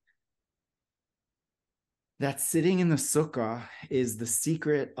that sitting in the sukkah is the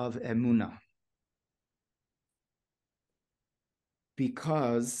secret of emunah,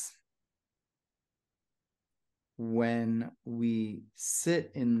 because when we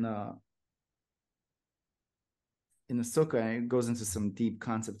sit in the sukkah, and it goes into some deep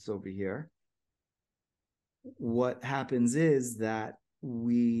concepts over here, what happens is that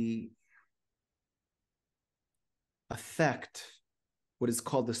we affect what is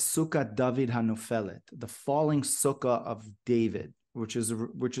called the Sukkah David Hanufelet, the falling sukkah of David, which is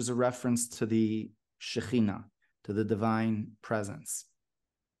a reference to the Shekhinah, to the divine presence.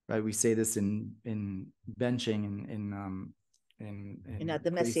 Right? We say this in benching in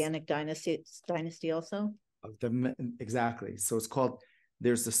the Messianic dynasty also. Exactly. So it's called,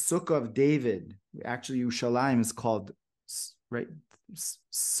 there's the Sukkah of David. Actually, Yerushalayim is called, right,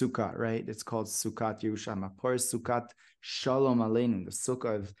 Sukkah, right? It's called Sukkat Yerushalayim. Sukkat Shalom Aleinu, the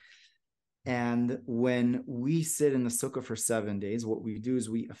Sukkah of. And when we sit in the Sukkah for 7 days, what we do is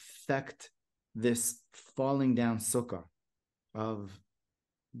we affect this falling down Sukkah of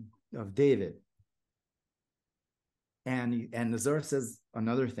David. And the Zohar says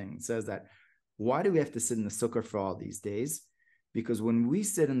another thing. It says that, why do we have to sit in the sukkah for all these days? Because when we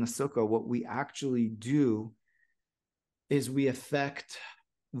sit in the sukkah, what we actually do is we affect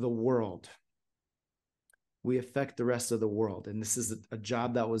the world. We affect the rest of the world. And this is a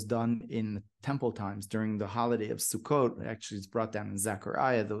job that was done in the temple times during the holiday of Sukkot. Actually, it's brought down in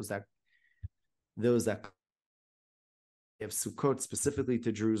Zechariah, those that have Sukkot specifically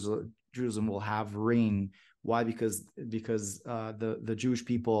to Jerusalem will have rain. Why? Because the Jewish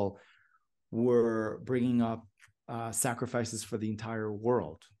people were bringing up sacrifices for the entire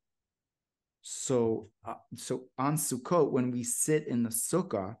world. So on Sukkot, when we sit in the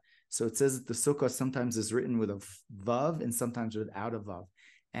sukkah, so it says that the sukkah sometimes is written with a vav and sometimes without a vav.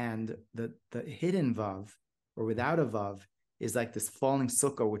 And the hidden vav, or without a vav, is like this falling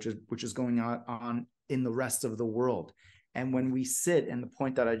sukkah, which is going on in the rest of the world. And when we sit, and the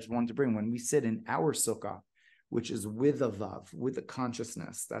point that I just wanted to bring, when we sit in our sukkah, which is with a vav, with a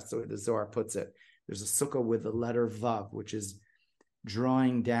consciousness, that's the way the Zohar puts it. There's a sukkah with the letter vav, which is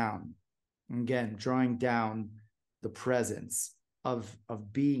drawing down, again, drawing down the presence of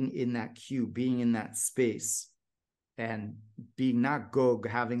being in that cube, being in that space, and being not Gog,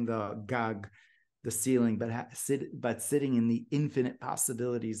 having the Gag, the ceiling, but sitting in the infinite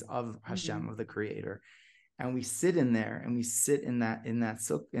possibilities of Hashem, of the Creator. And we sit in there, and we sit in that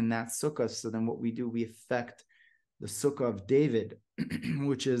sukkah. So then what we do, we affect the sukkah of David,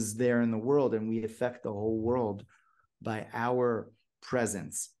 which is there in the world, and we affect the whole world by our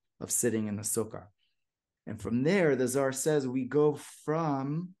presence of sitting in the sukkah. And from there, the Zohar says we go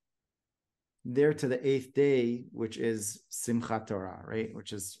from there to the 8th day, which is Simchat Torah, right?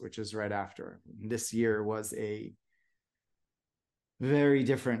 Which is right after. This year was a very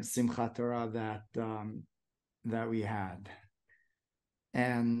different Simchat Torah that we had.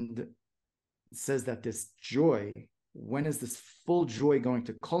 And it says that this joy, when is this full joy going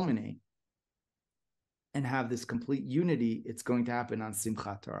to culminate and have this complete unity? It's going to happen on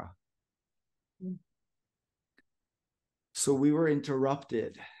Simchat Torah. So we were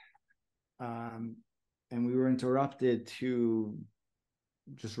interrupted, and we were interrupted to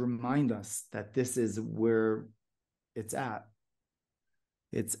just remind us that this is where it's at.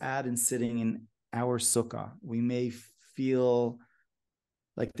 It's at and sitting in our sukkah. We may feel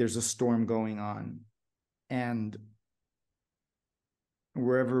like there's a storm going on, and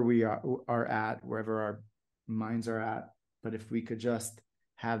wherever we are at, wherever our minds are at, but if we could just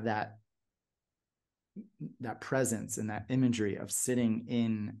have that presence and that imagery of sitting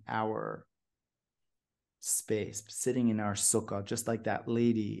in our space, sitting in our sukkah, just like that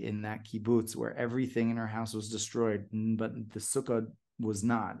lady in that kibbutz where everything in her house was destroyed, but the sukkah was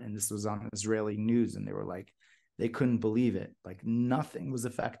not. And this was on Israeli news, and they were like, they couldn't believe it. Like nothing was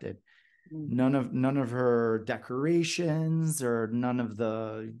affected. None of her decorations or none of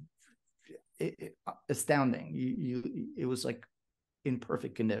the astounding. It was like in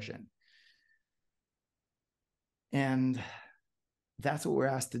perfect condition. And that's what we're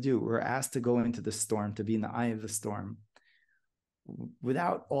asked to do. We're asked to go into the storm, to be in the eye of the storm,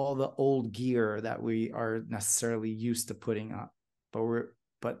 without all the old gear that we are necessarily used to putting up,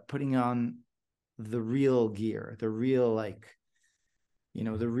 but putting on the real gear, the real,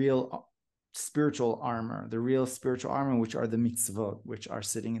 the real spiritual armor, which are the mitzvot, which are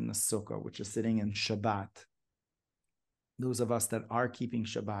sitting in the sukkah, which is sitting in Shabbat. Those of us that are keeping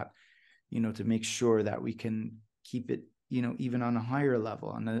Shabbat, to make sure that we can keep it, even on a higher level,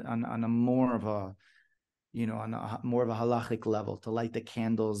 on a more of a, on a more of a halachic level, to light the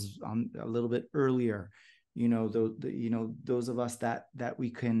candles on a little bit earlier, those of us that we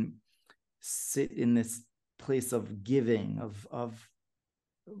can sit in this place of giving, of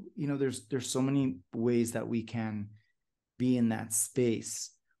there's so many ways that we can be in that space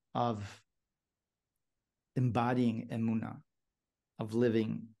of embodying emunah, of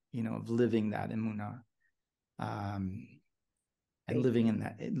living that emunah, and living in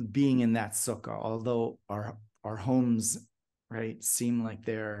that, being in that sukkah. Although our homes, right, seem like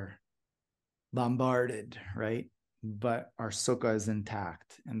they're bombarded, right, but our sukkah is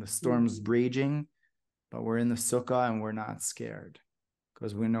intact, and the storm's raging, but we're in the sukkah and we're not scared,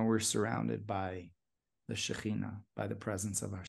 because we know we're surrounded by the Shekhinah, by the presence of Hashem.